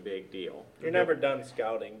pretty big deal. You're never done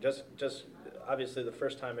scouting. Just obviously the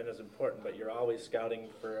first time in is important, but you're always scouting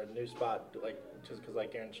for a new spot. Just because,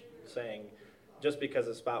 like Aaron's saying, just because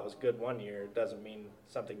a spot was good one year doesn't mean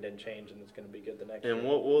something didn't change and it's going to be good the next year. And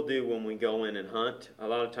what we'll do when we go in and hunt, a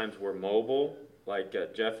lot of times we're mobile, like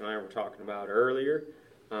Jeff and I were talking about earlier.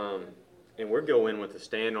 And we'll go in with a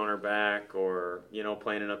stand on our back or,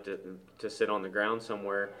 planning up to sit on the ground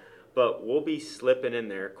somewhere. But we'll be slipping in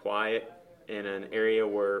there quiet in an area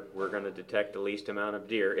where we're going to detect the least amount of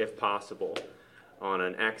deer, if possible, on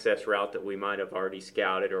an access route that we might have already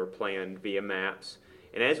scouted or planned via maps.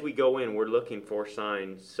 And as we go in, we're looking for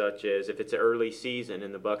signs such as if it's early season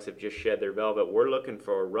and the bucks have just shed their velvet, we're looking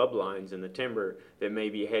for rub lines in the timber that may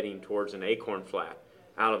be heading towards an acorn flat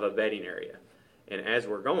out of a bedding area. And as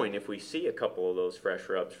we're going, if we see a couple of those fresh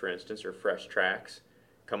rubs, for instance, or fresh tracks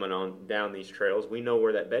coming on down these trails, we know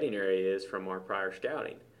where that bedding area is from our prior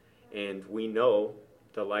scouting. And we know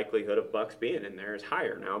the likelihood of bucks being in there is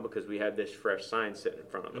higher now because we have this fresh sign sitting in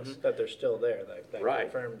front of us. That they're still there. That Right.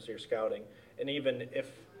 confirms your scouting. And even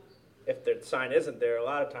if the sign isn't there, a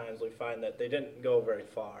lot of times we find that they didn't go very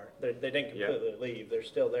far. They didn't completely leave. They're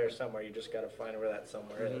still there somewhere. You just got to find where that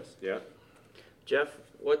somewhere is. Yeah. Jeff,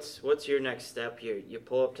 what's your next step here? You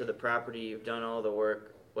pull up to the property, you've done all the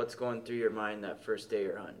work. What's going through your mind that first day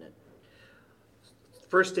you're hunting it?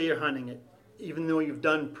 First day you're hunting it, even though you've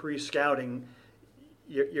done pre-scouting,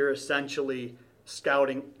 you're essentially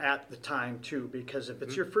scouting at the time too, because if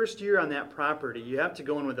it's your first year on that property, you have to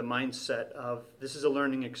go in with a mindset of this is a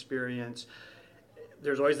learning experience.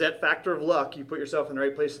 There's always that factor of luck. You put yourself in the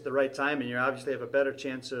right place at the right time and you obviously have a better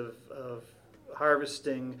chance of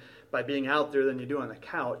harvesting by being out there than you do on the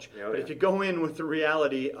couch. But if you go in with the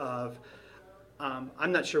reality of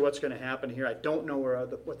I'm not sure what's going to happen here. I don't know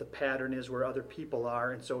what the pattern is, where other people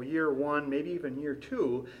are. And so year one, maybe even year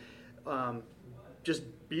two, just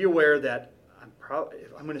be aware that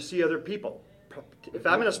I'm going to see other people. If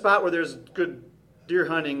I'm in a spot where there's good deer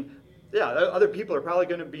hunting, other people are probably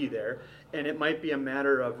going to be there. And it might be a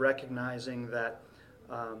matter of recognizing that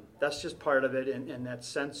that's just part of it, and that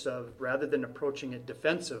sense of, rather than approaching it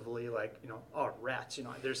defensively, like, oh, rats,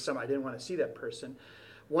 I didn't want to see that person.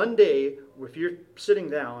 One day, if you're sitting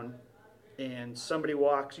down and somebody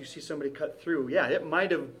walks, you see somebody cut through, it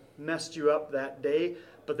might have messed you up that day,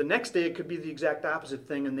 but the next day it could be the exact opposite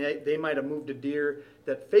thing, and they might have moved a deer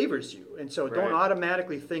that favors you. And so don't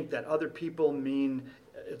automatically think that other people mean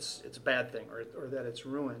it's a bad thing or that it's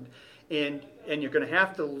ruined. And you're going to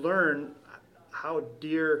have to learn how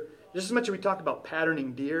deer, just as much as we talk about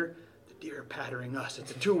patterning deer, the deer are patterning us.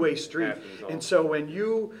 It's a two-way street. And so when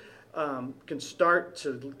you can start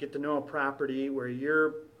to get to know a property where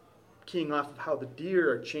you're keying off of how the deer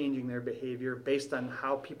are changing their behavior based on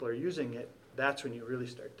how people are using it, that's when you really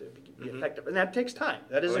start to be effective. And that takes time.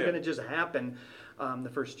 That isn't going to just happen the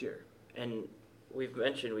first year. And we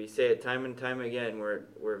say it time and time again,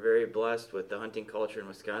 we're very blessed with the hunting culture in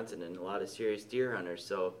Wisconsin and a lot of serious deer hunters.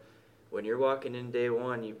 So when you're walking in day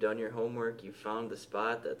one, you've done your homework, you've found the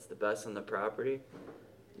spot that's the best on the property,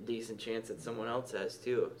 decent chance that someone else has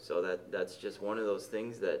too. So that's just one of those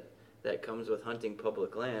things that comes with hunting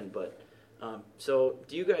public land. But so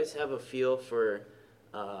do you guys have a feel for,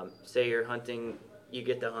 say you're hunting, you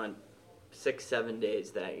get to hunt 6-7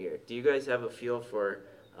 days that year. Do you guys have a feel for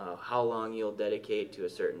how long you'll dedicate to a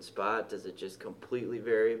certain spot? Does it just completely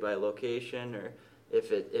vary by location, or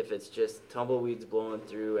if it's just tumbleweeds blowing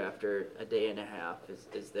through after a day and a half?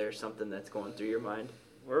 Is there something that's going through your mind?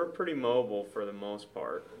 We're pretty mobile for the most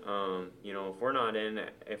part. If we're not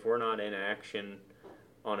in action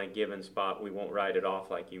on a given spot, we won't write it off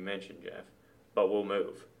like you mentioned, Jeff. But we'll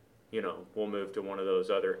move. We'll move to one of those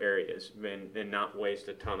other areas and not waste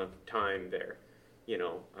a ton of time there.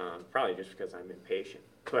 Probably just because I'm impatient.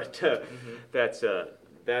 But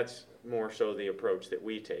that's more so the approach that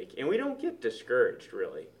we take, and we don't get discouraged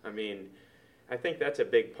really. I mean, I think that's a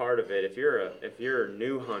big part of it. If you're a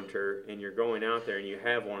new hunter and you're going out there and you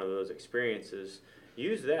have one of those experiences,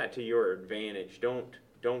 use that to your advantage.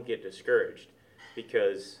 Don't get discouraged,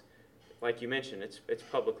 because like you mentioned, it's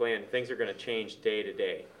public land. Things are going to change day to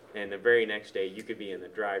day, and the very next day you could be in the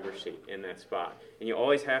driver's seat in that spot. And you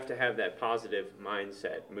always have to have that positive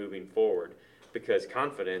mindset moving forward, because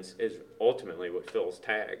confidence is ultimately what fills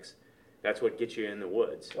tags. That's what gets you in the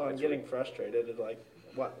woods. Well, I'm getting frustrated.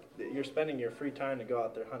 You're spending your free time to go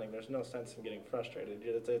out there hunting. There's no sense in getting frustrated.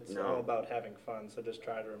 It's all about having fun. So just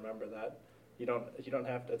try to remember that. You don't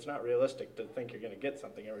have to. It's not realistic to think you're going to get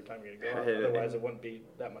something every time you're going to go out. Otherwise, it wouldn't be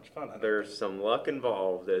that much fun. There's some luck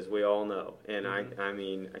involved, as we all know. And I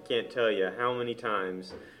mean, I can't tell you how many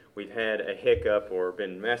times we've had a hiccup or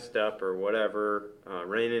been messed up or whatever,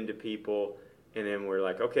 ran into people, and then we're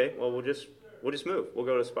like, okay, well, we'll just move. We'll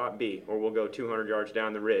go to spot B, or we'll go 200 yards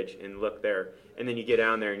down the ridge and look there. And then you get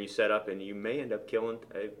down there and you set up, and you may end up killing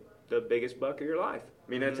the biggest buck of your life. I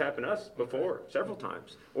mean, that's happened to us before several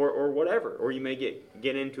times, or whatever. Or you may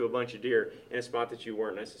get into a bunch of deer in a spot that you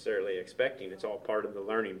weren't necessarily expecting. It's all part of the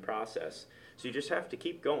learning process. So you just have to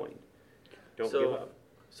keep going. Don't give up.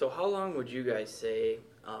 So how long would you guys say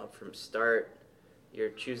from start?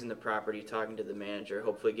 You're choosing the property, talking to the manager,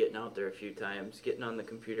 hopefully getting out there a few times, getting on the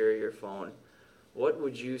computer or your phone. What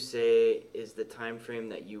would you say is the time frame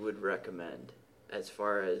that you would recommend as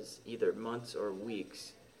far as either months or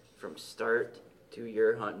weeks from start to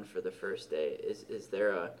your hunting for the first day? Is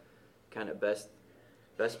there a kind of best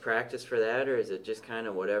practice for that, or is it just kind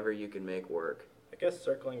of whatever you can make work? I guess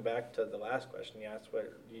circling back to the last question you asked,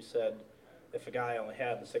 where you said if a guy only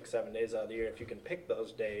had the 6-7 days out of the year, if you can pick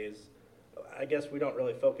those days, I guess we don't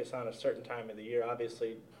really focus on a certain time of the year.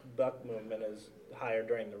 Obviously, buck movement is higher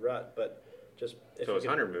during the rut, but just it's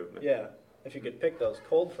hunter movement. Yeah, if you could pick those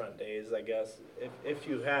cold front days, I guess if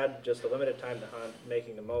you had just a limited time to hunt,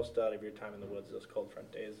 making the most out of your time in the woods, those cold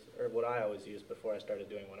front days, or what I always used before I started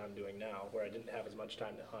doing what I'm doing now, where I didn't have as much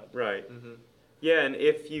time to hunt. Right. Mm-hmm. Yeah, and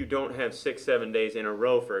if you don't have 6-7 days in a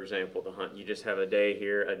row, for example, to hunt, you just have a day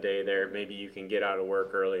here, a day there. Maybe you can get out of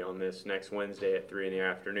work early on this next Wednesday at 3 in the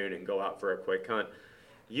afternoon and go out for a quick hunt.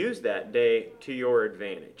 Use that day to your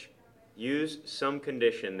advantage. Use some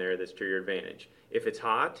condition there that's to your advantage. If it's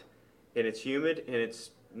hot and it's humid and it's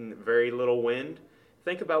very little wind,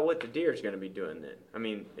 think about what the deer is going to be doing then. I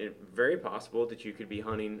mean, it's very possible that you could be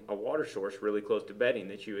hunting a water source really close to bedding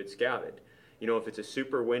that you had scouted. If it's a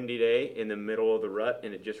super windy day in the middle of the rut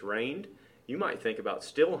and it just rained, you might think about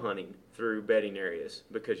still hunting through bedding areas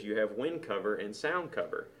because you have wind cover and sound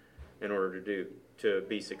cover in order to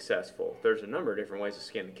be successful. There's a number of different ways to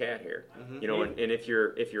skin the cat here. Mm-hmm. And if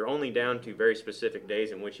you're only down to very specific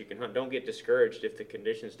days in which you can hunt, don't get discouraged if the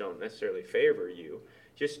conditions don't necessarily favor you.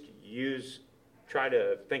 Just try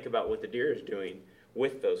to think about what the deer is doing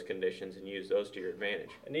with those conditions and use those to your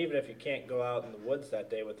advantage. And even if you can't go out in the woods that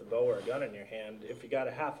day with a bow or a gun in your hand, if you got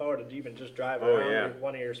a half hour to even just drive around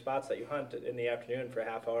one of your spots that you hunt in the afternoon for a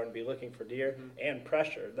half hour and be looking for deer and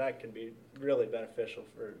pressure, that can be really beneficial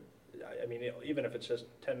for, I mean, even if it's just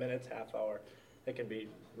 10 minutes, half hour, it can be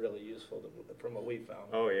really useful from what we found.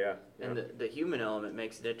 Oh, yeah. And the human element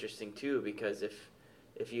makes it interesting, too, because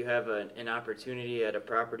if you have an opportunity at a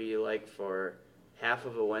property you like for half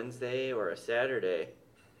of a Wednesday or a Saturday,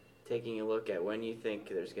 taking a look at when you think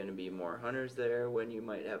there's going to be more hunters there, when you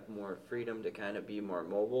might have more freedom to kind of be more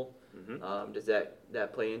mobile. Mm-hmm. Does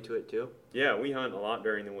that play into it too? Yeah, we hunt a lot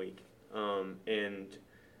during the week. And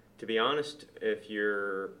to be honest, if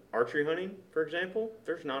you're archery hunting, for example,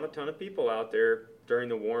 there's not a ton of people out there during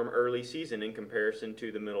the warm early season in comparison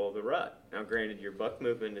to the middle of the rut. Now, granted, your buck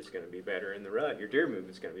movement is going to be better in the rut, your deer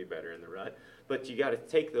movement is going to be better in the rut, but you got to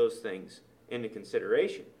take those things into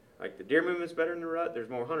consideration. Like the deer movement's better in the rut, there's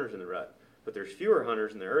more hunters in the rut. But there's fewer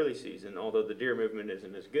hunters in the early season, although the deer movement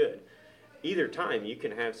isn't as good. Either time, you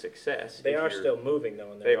can have success. They are still moving,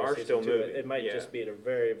 though, in the They early are season, still too. moving, It might yeah. just be at a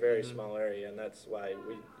very, very small area, and that's why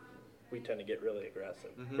we tend to get really aggressive.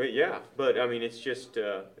 But yeah, but I mean, it's just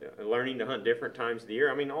learning to hunt different times of the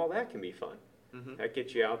year. I mean, all that can be fun. That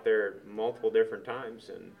gets you out there multiple different times,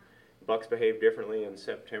 and bucks behave differently in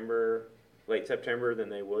September, late September, than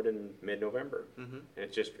they would in mid-November. And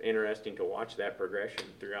it's just interesting to watch that progression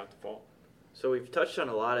throughout the fall. So we've touched on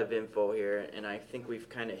a lot of info here, and I think we've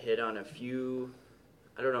kind of hit on a few,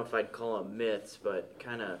 I don't know if I'd call them myths, but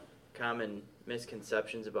kind of common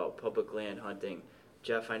misconceptions about public land hunting.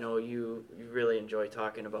 Jeff, I know you really enjoy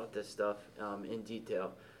talking about this stuff in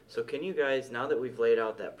detail. So can you guys, now that we've laid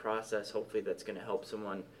out that process, hopefully that's going to help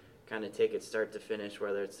someone kind of take it start to finish,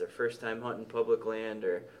 whether it's their first time hunting public land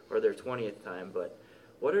or their 20th time, but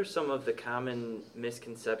what are some of the common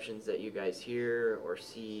misconceptions that you guys hear or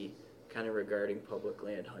see kind of regarding public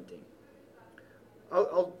land hunting?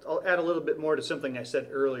 I'll add a little bit more to something I said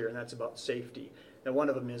earlier, and that's about safety. And one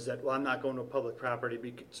of them is that, well, I'm not going to a public property,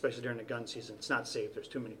 especially during the gun season. It's not safe. There's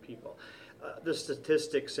too many people. The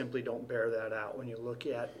statistics simply don't bear that out when you look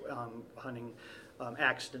at hunting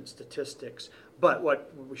accident statistics. But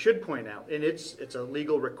what we should point out, and it's a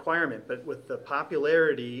legal requirement, but with the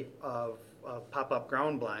popularity of pop-up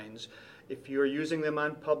ground blinds, if you're using them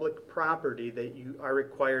on public property, that you are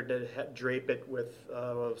required to drape it with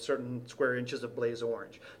certain square inches of blaze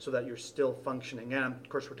orange so that you're still functioning. And of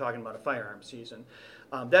course, we're talking about a firearm season.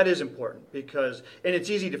 That is important because, and it's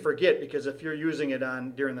easy to forget because if you're using it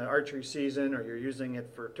during the archery season or you're using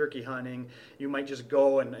it for turkey hunting, you might just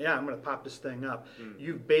go and, yeah, I'm going to pop this thing up.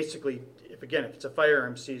 You've basically, if it's a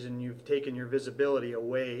firearm season, you've taken your visibility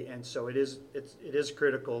away, and so it is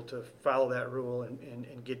critical to follow that rule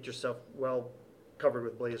and get yourself well covered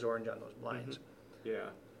with blaze orange on those blinds. Yeah,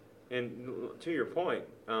 and to your point,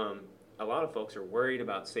 a lot of folks are worried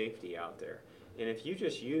about safety out there, and if you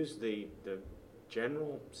just use the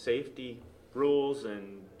general safety rules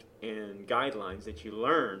and guidelines that you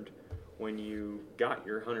learned when you got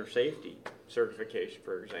your hunter safety certification,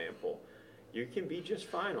 for example, you can be just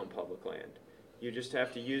fine on public land. You just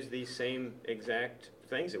have to use these same exact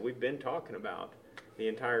things that we've been talking about the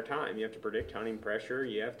entire time. You have to predict hunting pressure.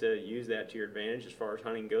 You have to use that to your advantage as far as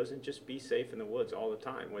hunting goes, and just be safe in the woods all the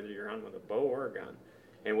time, whether you're hunting with a bow or a gun.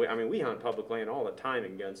 And we hunt public land all the time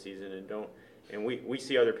in gun season, and we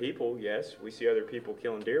see other people, yes, we see other people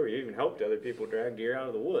killing deer. We even helped other people drag deer out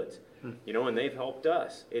of the woods, and they've helped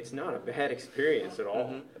us. It's not a bad experience at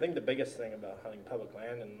all. I think the biggest thing about hunting public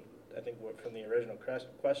land, and I think from the original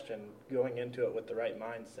question, going into it with the right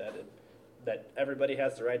mindset, that everybody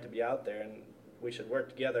has the right to be out there, and we should work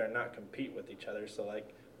together and not compete with each other. So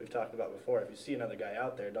like we've talked about before, if you see another guy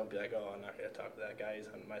out there, don't be like, oh, I'm not going to talk to that guy. He's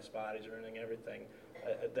hunting my spot. He's ruining everything.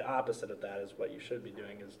 The opposite of that is what you should be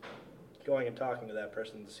doing, is going and talking to that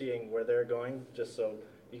person, seeing where they're going, just so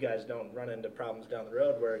you guys don't run into problems down the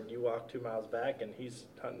road where you walk 2 miles back and he's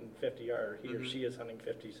hunting 50 yards, or he or she is hunting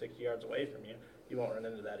 50, 60 yards away from you. You won't run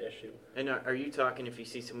into that issue. And are you talking if you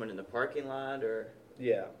see someone in the parking lot or?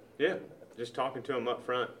 Yeah. Yeah, just talking to them up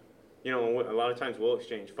front. A lot of times we'll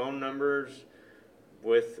exchange phone numbers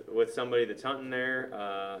with somebody that's hunting there.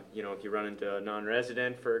 If you run into a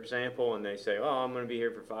non-resident, for example, and they say, oh, I'm going to be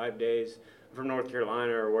here for 5 days. I'm from North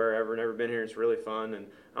Carolina or wherever, never been here, it's really fun, and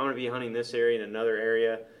I'm going to be hunting this area and another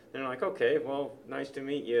area. And they're like, okay, well, nice to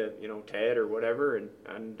meet you, Ted or whatever,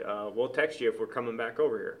 and we'll text you if we're coming back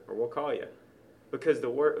over here, or we'll call you. Because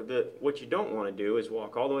what you don't want to do is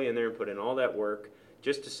walk all the way in there and put in all that work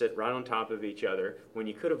just to sit right on top of each other when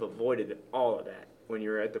you could have avoided all of that when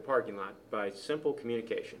you're at the parking lot by simple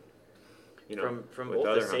communication. From with both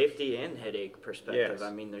other the safety and headache perspective. Yes.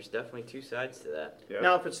 I mean, there's definitely two sides to that. Yep.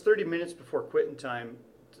 Now, if it's 30 minutes before quitting time,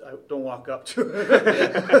 don't walk up to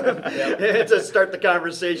it. To start the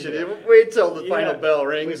conversation. Wait till the final bell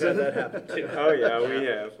rings. We've had that happen too. Oh yeah,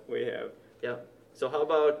 we have. Yeah. So how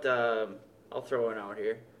about, I'll throw one out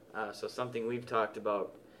here. So something we've talked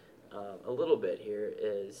about a little bit here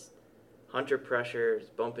is hunter pressure is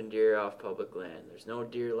bumping deer off public land. There's no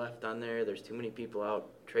deer left on there. There's too many people out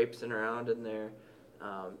traipsing around in there.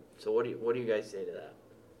 So what do you guys say to that?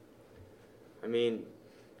 I mean,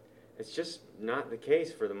 it's just not the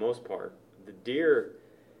case for the most part. The deer,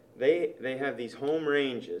 they have these home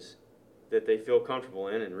ranges that they feel comfortable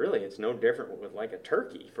in, and really it's no different with like a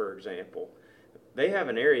turkey, for example. They have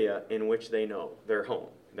an area in which they know their home,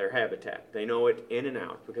 their habitat. They know it in and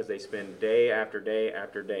out because they spend day after day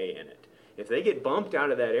after day in it. If they get bumped out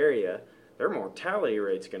of that area, their mortality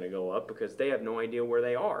rate's going to go up because they have no idea where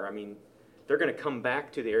they are. I mean, they're going to come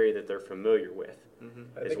back to the area that they're familiar with.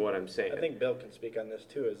 I Is think- what I'm saying. I think Bill can speak on this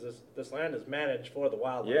too. Is this land is managed for the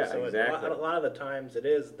wildlife? Yeah, so exactly. A lot of the times, it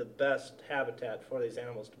is the best habitat for these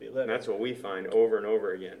animals to be living. And that's what we find over and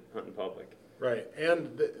over again hunting public. Right,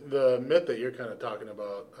 and the myth that you're kind of talking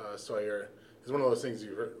about, Sawyer, is one of those things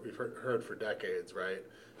we've heard for decades, right?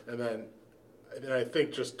 And I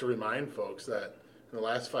think just to remind folks that in the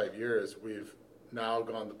last 5 years, we've now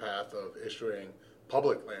gone the path of issuing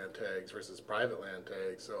public land tags versus private land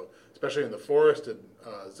tags. So especially in the forested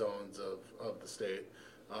zones of the state,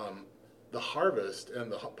 the harvest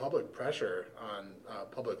and the public pressure on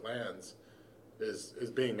public lands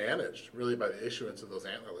is being managed really by the issuance of those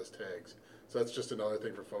antlerless tags. So that's just another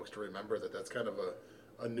thing for folks to remember, that's kind of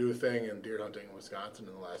a new thing in deer hunting in Wisconsin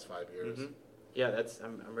in the last 5 years. Yeah,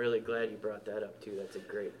 I'm really glad you brought that up too. That's a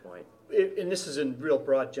great point. And this is in real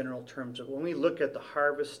broad general terms. When we look at the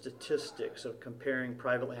harvest statistics of comparing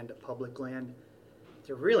private land to public land,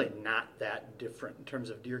 they're really not that different in terms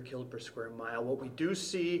of deer killed per square mile. What we do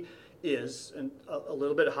see is a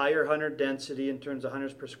little bit higher hunter density in terms of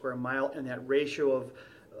hunters per square mile, and that ratio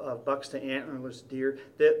of bucks to antlerless deer.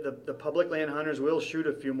 The public land hunters will shoot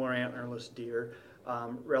a few more antlerless deer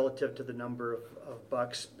relative to the number of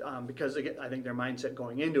bucks, because again, I think their mindset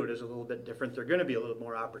going into it is a little bit different. They're going to be a little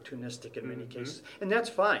more opportunistic in many cases, and that's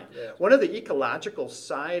fine. Yeah. One of the ecological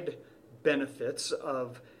side benefits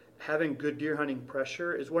of having good deer hunting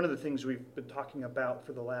pressure is one of the things we've been talking about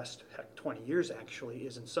for the last 20 years actually,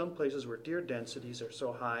 is in some places where deer densities are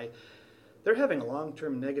so high, they're having a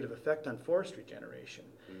long-term negative effect on forest regeneration.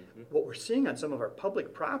 What we're seeing on some of our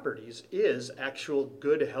public properties is actual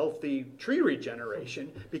good, healthy tree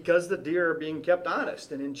regeneration because the deer are being kept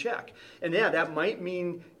honest and in check. And yeah, that might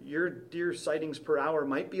mean your deer sightings per hour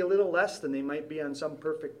might be a little less than they might be on some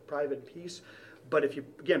perfect private piece. But if you,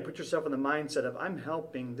 again, put yourself in the mindset of, I'm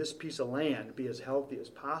helping this piece of land be as healthy as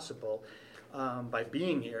possible by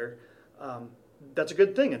being here, that's a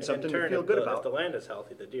good thing and something to feel good about. If the land is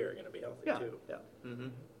healthy, the deer are going to be healthy too. Yeah.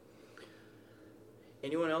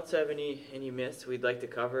 Anyone else have any myths we'd like to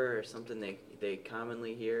cover, or something they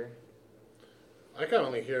commonly hear? I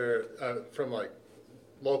commonly hear from like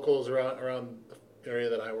locals around the area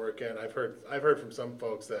that I work in. I've heard from some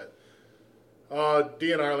folks that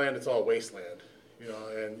DNR land, it's all wasteland,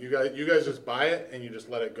 and you guys just buy it and you just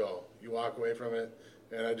let it go. You walk away from it,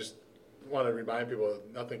 and I just want to remind people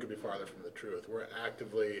that nothing could be farther from the truth. We're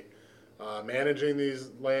actively managing these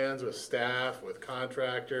lands with staff, with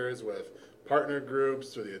contractors, with partner groups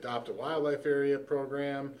through the Adopt a Wildlife Area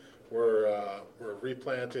program. We're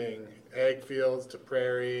replanting ag fields to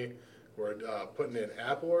prairie. We're putting in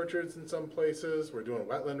apple orchards in some places. We're doing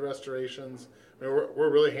wetland restorations. I mean,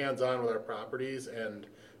 we're really hands-on with our properties, and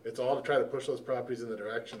it's all to try to push those properties in the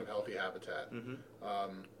direction of healthy habitat.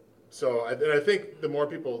 So I think the more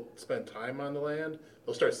people spend time on the land,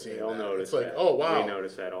 they'll start seeing They'll that. notice It's like, that. oh wow, We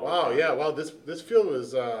notice that all the wow, time. yeah, wow, this field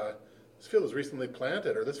was recently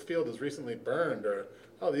planted, or this field was recently burned, or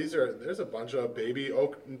there's a bunch of baby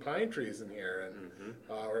oak and pine trees in here, and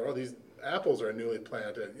or these apples are newly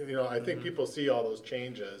planted. I think people see all those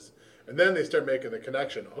changes, and then they start making the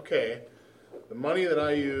connection. Okay, the money that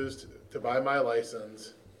I used to buy my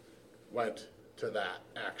license went to that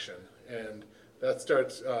action, and that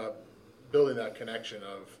starts building that connection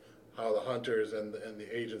of how the hunters and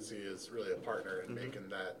the agency is really a partner in making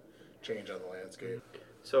that change on the landscape.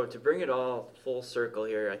 So to bring it all full circle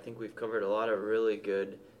here, I think we've covered a lot of really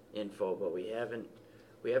good info, but we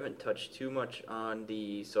haven't touched too much on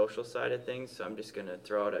the social side of things. So I'm just going to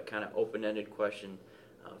throw out a kind of open-ended question.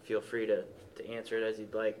 Feel free to answer it as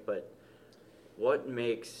you'd like, but what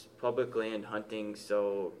makes public land hunting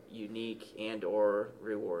so unique and or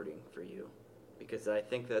rewarding for you? Because I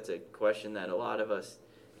think that's a question that a lot of us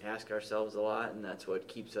ask ourselves a lot, and that's what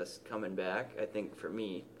keeps us coming back. I think for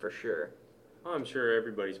me, for sure. Well, I'm sure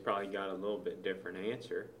everybody's probably got a little bit different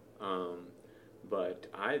answer, but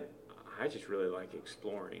I just really like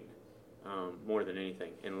exploring more than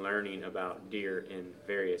anything and learning about deer in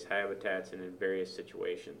various habitats and in various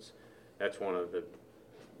situations. That's one of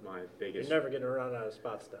my biggest. You're never going to run out of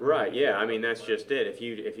spots down. Right? Yeah. I mean, that's just it. If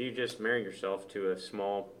you just marry yourself to a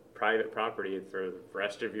small private property for the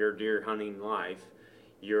rest of your deer hunting life,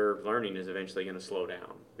 your learning is eventually going to slow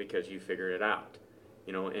down because you figured it out.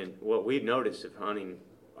 And what we've noticed of hunting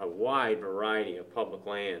a wide variety of public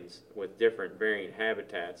lands with different varying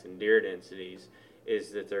habitats and deer densities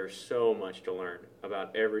is that there's so much to learn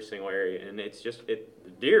about every single area. And it's just, the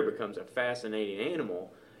deer becomes a fascinating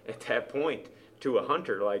animal at that point to a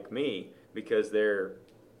hunter like me, because they're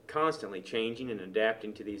constantly changing and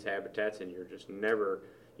adapting to these habitats, and you're just never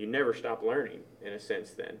you never stop learning in a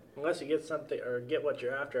sense then. Unless you get something or get what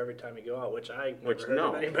you're after every time you go out, which I never Which, heard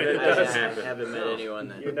no, of anybody that that doesn't does. happen. I haven't met No. anyone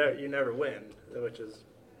that. You never win, which is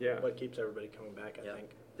Yeah. what keeps everybody coming back, I Yep. think.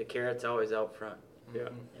 The carrot's always out front. Yeah.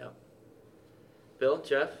 Yep. Bill,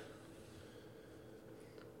 Jeff.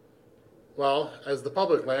 Well, as the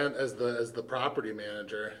public land, as the property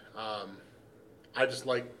manager, I just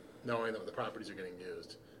like knowing that the properties are getting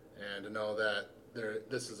used, and to know that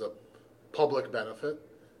this is a public benefit,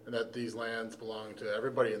 and that these lands belong to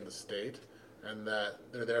everybody in the state, and that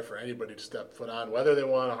they're there for anybody to step foot on, whether they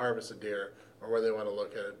want to harvest a deer or whether they want to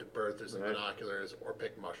look at a bird through some Right. binoculars or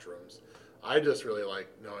pick mushrooms. I just really like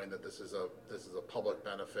knowing that this is a public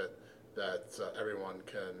benefit that everyone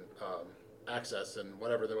can access in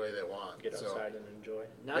whatever the way they want. Get So- outside and enjoy.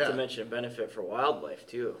 Not Yeah. to mention a benefit for wildlife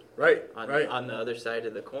too. Right, On right, on the other side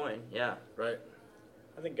of the coin, yeah. right.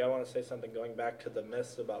 I think I want to say something going back to the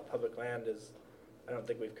myths about public land is, I don't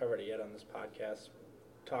think we've covered it yet on this podcast,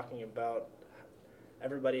 talking about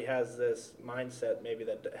everybody has this mindset maybe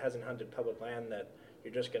that hasn't hunted public land that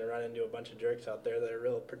you're just going to run into a bunch of jerks out there that are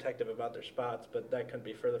real protective about their spots, but that couldn't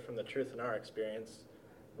be further from the truth in our experience.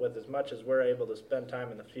 With as much as we're able to spend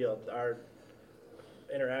time in the field, our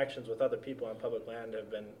interactions with other people on public land have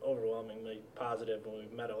been overwhelmingly positive, and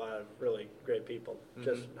we've met a lot of really great people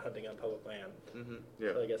just hunting on public land. Mm-hmm.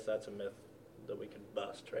 Yeah. So I guess that's a myth that we can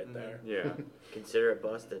bust right there. Yeah. Consider it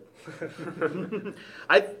busted.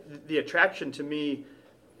 The attraction to me,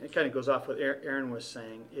 it kind of goes off what Aaron was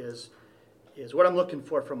saying, is what I'm looking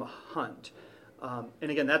for from a hunt.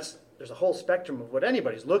 And again, there's a whole spectrum of what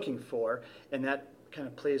anybody's looking for, and that kind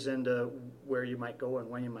of plays into where you might go and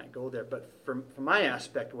when you might go there. But from my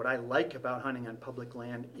aspect, what I like about hunting on public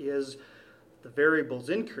land is the variables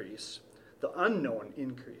increase, the unknown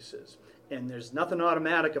increases, and there's nothing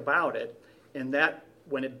automatic about it, and that,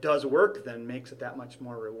 when it does work, then makes it that much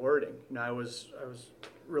more rewarding. You know, I was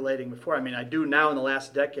relating before. I mean, I do now in the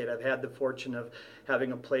last decade. I've had the fortune of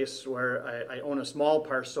having a place where I own a small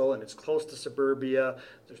parcel, and it's close to suburbia.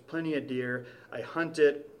 There's plenty of deer. I hunt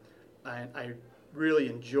it. I really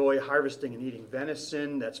enjoy harvesting and eating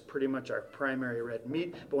venison. That's pretty much our primary red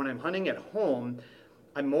meat. But when I'm hunting at home,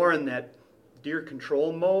 I'm more in that deer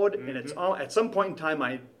control mode, and it's all, at some point in time,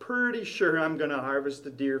 I'm pretty sure I'm going to harvest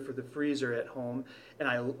the deer for the freezer at home, and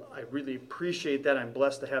I really appreciate that. I'm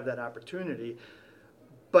blessed to have that opportunity,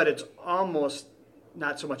 but it's almost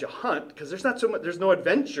not so much a hunt because there's no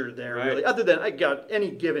adventure there Right. really, other than I got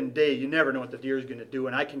any given day, you never know what the deer is going to do,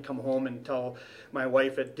 and I can come home and tell my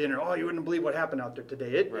wife at dinner, oh, you wouldn't believe what happened out there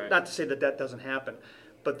today. Right. Not to say that doesn't happen,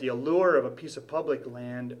 but the allure of a piece of public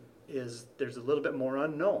land is there's a little bit more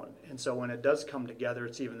unknown, and so when it does come together,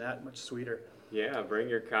 it's even that much sweeter. Yeah, bring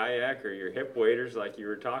your kayak or your hip waders like you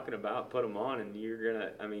were talking about, put them on, and you're going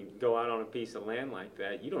to, go out on a piece of land like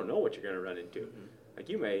that. You don't know what you're going to run into. Mm-hmm. Like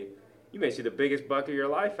you may see the biggest buck of your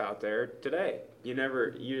life out there today.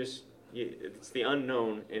 It's the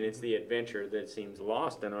unknown and it's the adventure that seems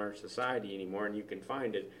lost in our society anymore, and you can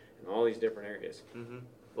find it in all these different areas. Mm-hmm.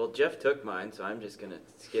 Well, Jeff took mine, so I'm just going to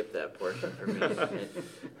skip that portion for me.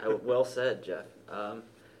 Well said, Jeff.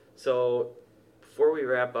 So before we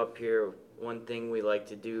wrap up here, one thing we like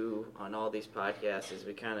to do on all these podcasts is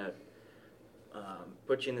we kind of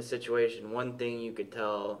put you in the situation, one thing you could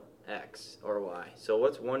tell X or Y. So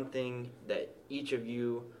what's one thing that each of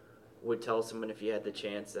you would tell someone if you had the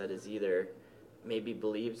chance that is either maybe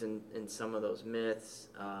believes in some of those myths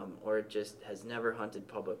or just has never hunted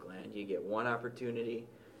public land? You get one opportunity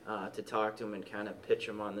to talk to them and kind of pitch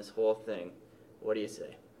them on this whole thing. What do you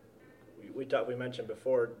say? We mentioned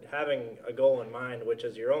before having a goal in mind, which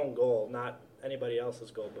is your own goal, not anybody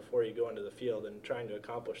else's goal, before you go into the field and trying to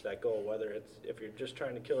accomplish that goal. Whether it's if you're just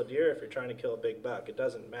trying to kill a deer, if you're trying to kill a big buck, it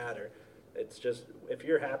doesn't matter. It's just if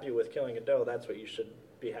you're happy with killing a doe, that's what you should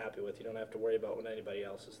be happy with. You don't have to worry about what anybody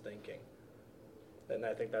else is thinking. And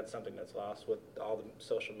I think that's something that's lost with all the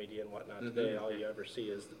social media and whatnot today. All you ever see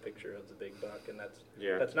is the picture of the big buck, and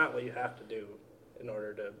that's not what you have to do in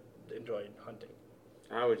order to enjoy hunting.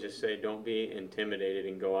 I would just say don't be intimidated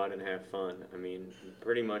and go out and have fun.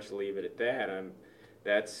 Pretty much leave it at that.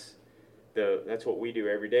 That's what we do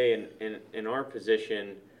every day. And in our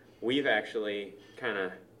position, we've actually kind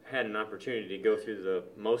of had an opportunity to go through the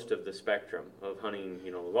most of the spectrum of hunting,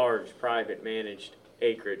 large private managed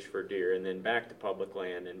acreage for deer, and then back to public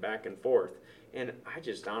land and back and forth. And I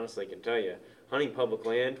just honestly can tell you, hunting public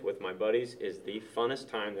land with my buddies is the funnest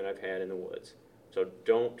time that I've had in the woods. So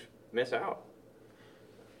don't miss out.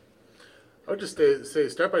 I would just say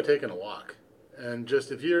start by taking a walk, and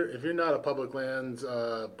just if you're not a public lands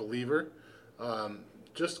believer,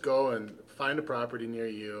 just go and find a property near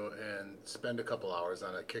you and spend a couple hours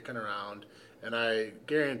on it, kicking around, and I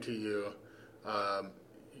guarantee you,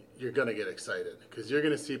 you're going to get excited because you're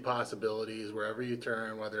going to see possibilities wherever you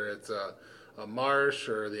turn, whether it's a marsh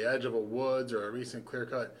or the edge of a woods or a recent clear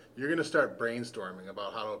cut. You're going to start brainstorming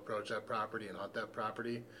about how to approach that property and hunt that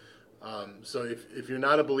property. So if you're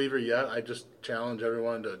not a believer yet, I just challenge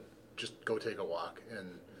everyone to just go take a walk,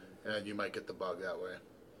 and you might get the bug that way.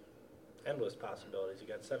 Endless possibilities. You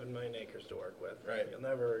got 7 million acres to work with. Right. You'll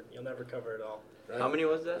never cover it all. Right? How many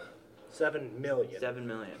was that? 7 million. 7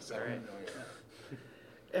 million. All right.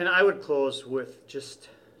 And I would close with just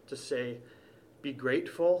to say, be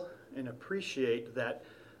grateful and appreciate that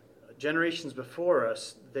generations before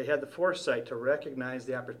us, they had the foresight to recognize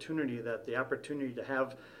the opportunity to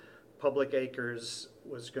have public acres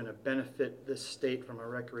was going to benefit this state from a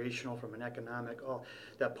recreational, from an economic,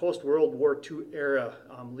 that post-World War II era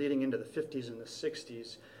leading into the 50s and the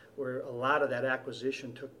 60s, where a lot of that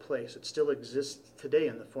acquisition took place. It still exists today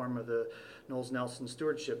in the form of the Knowles Nelson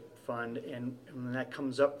Stewardship Fund, and when that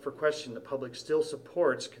comes up for question, the public still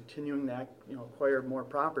supports continuing to acquire more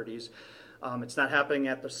properties. It's not happening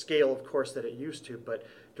at the scale, of course, that it used to, but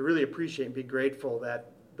to really appreciate and be grateful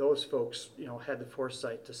that those folks, had the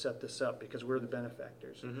foresight to set this up because we're the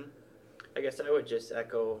benefactors. Mm-hmm. I guess I would just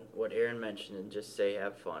echo what Aaron mentioned and just say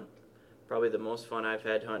have fun. Probably the most fun I've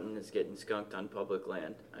had hunting is getting skunked on public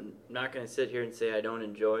land. I'm not going to sit here and say I don't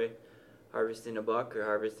enjoy harvesting a buck or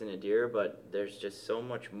harvesting a deer, but there's just so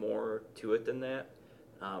much more to it than that.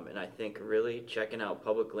 And I think really checking out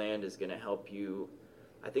public land is going to help you.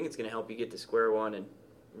 I think it's going to help you get to square one and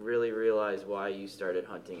really realize why you started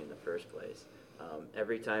hunting in the first place.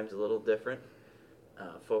 Every time's a little different.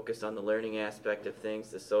 Focus on the learning aspect of things,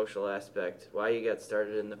 the social aspect, why you got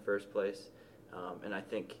started in the first place, and I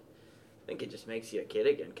think it just makes you a kid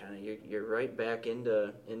again. Kind of, you're right back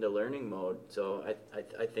into learning mode. So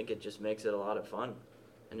I think it just makes it a lot of fun,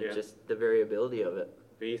 and it's just the variability of it.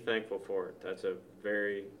 Be thankful for it. That's a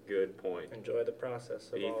very good point. Enjoy the process.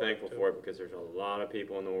 Be thankful for it because there's a lot of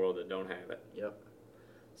people in the world that don't have it. Yep.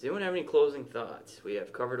 Does anyone have any closing thoughts? We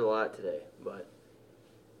have covered a lot today, but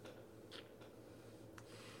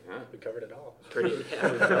We covered it all. we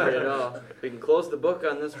covered it all. We can close the book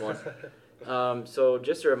on this one. So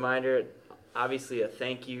just a reminder, obviously a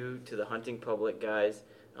thank you to the hunting public guys.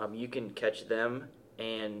 You can catch them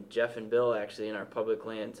and Jeff and Bill actually in our public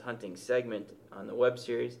lands hunting segment on the web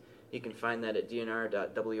series. You can find that at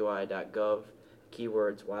dnr.wi.gov,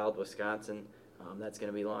 keywords Wild Wisconsin. That's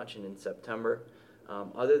going to be launching in September.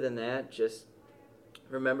 Other than that, just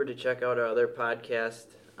remember to check out our other podcast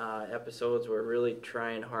episodes. We're really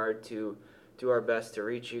trying hard to do our best to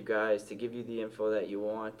reach you guys, to give you the info that you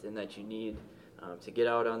want and that you need to get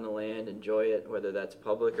out on the land, enjoy it, whether that's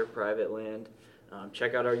public or private land.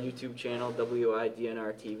 Check out our YouTube channel,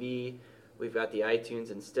 WIDNR TV. We've got the iTunes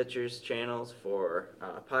and Stitchers channels for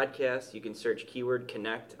podcasts. You can search keyword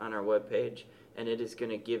connect on our webpage, and it is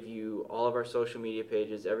going to give you all of our social media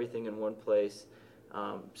pages, everything in one place.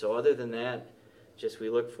 So other than that, just we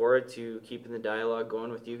look forward to keeping the dialogue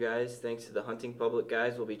going with you guys. Thanks to the hunting public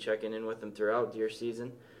guys. We'll be checking in with them throughout deer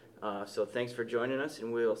season. So thanks for joining us,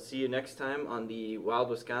 and we'll see you next time on the Wild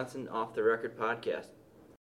Wisconsin Off the Record podcast.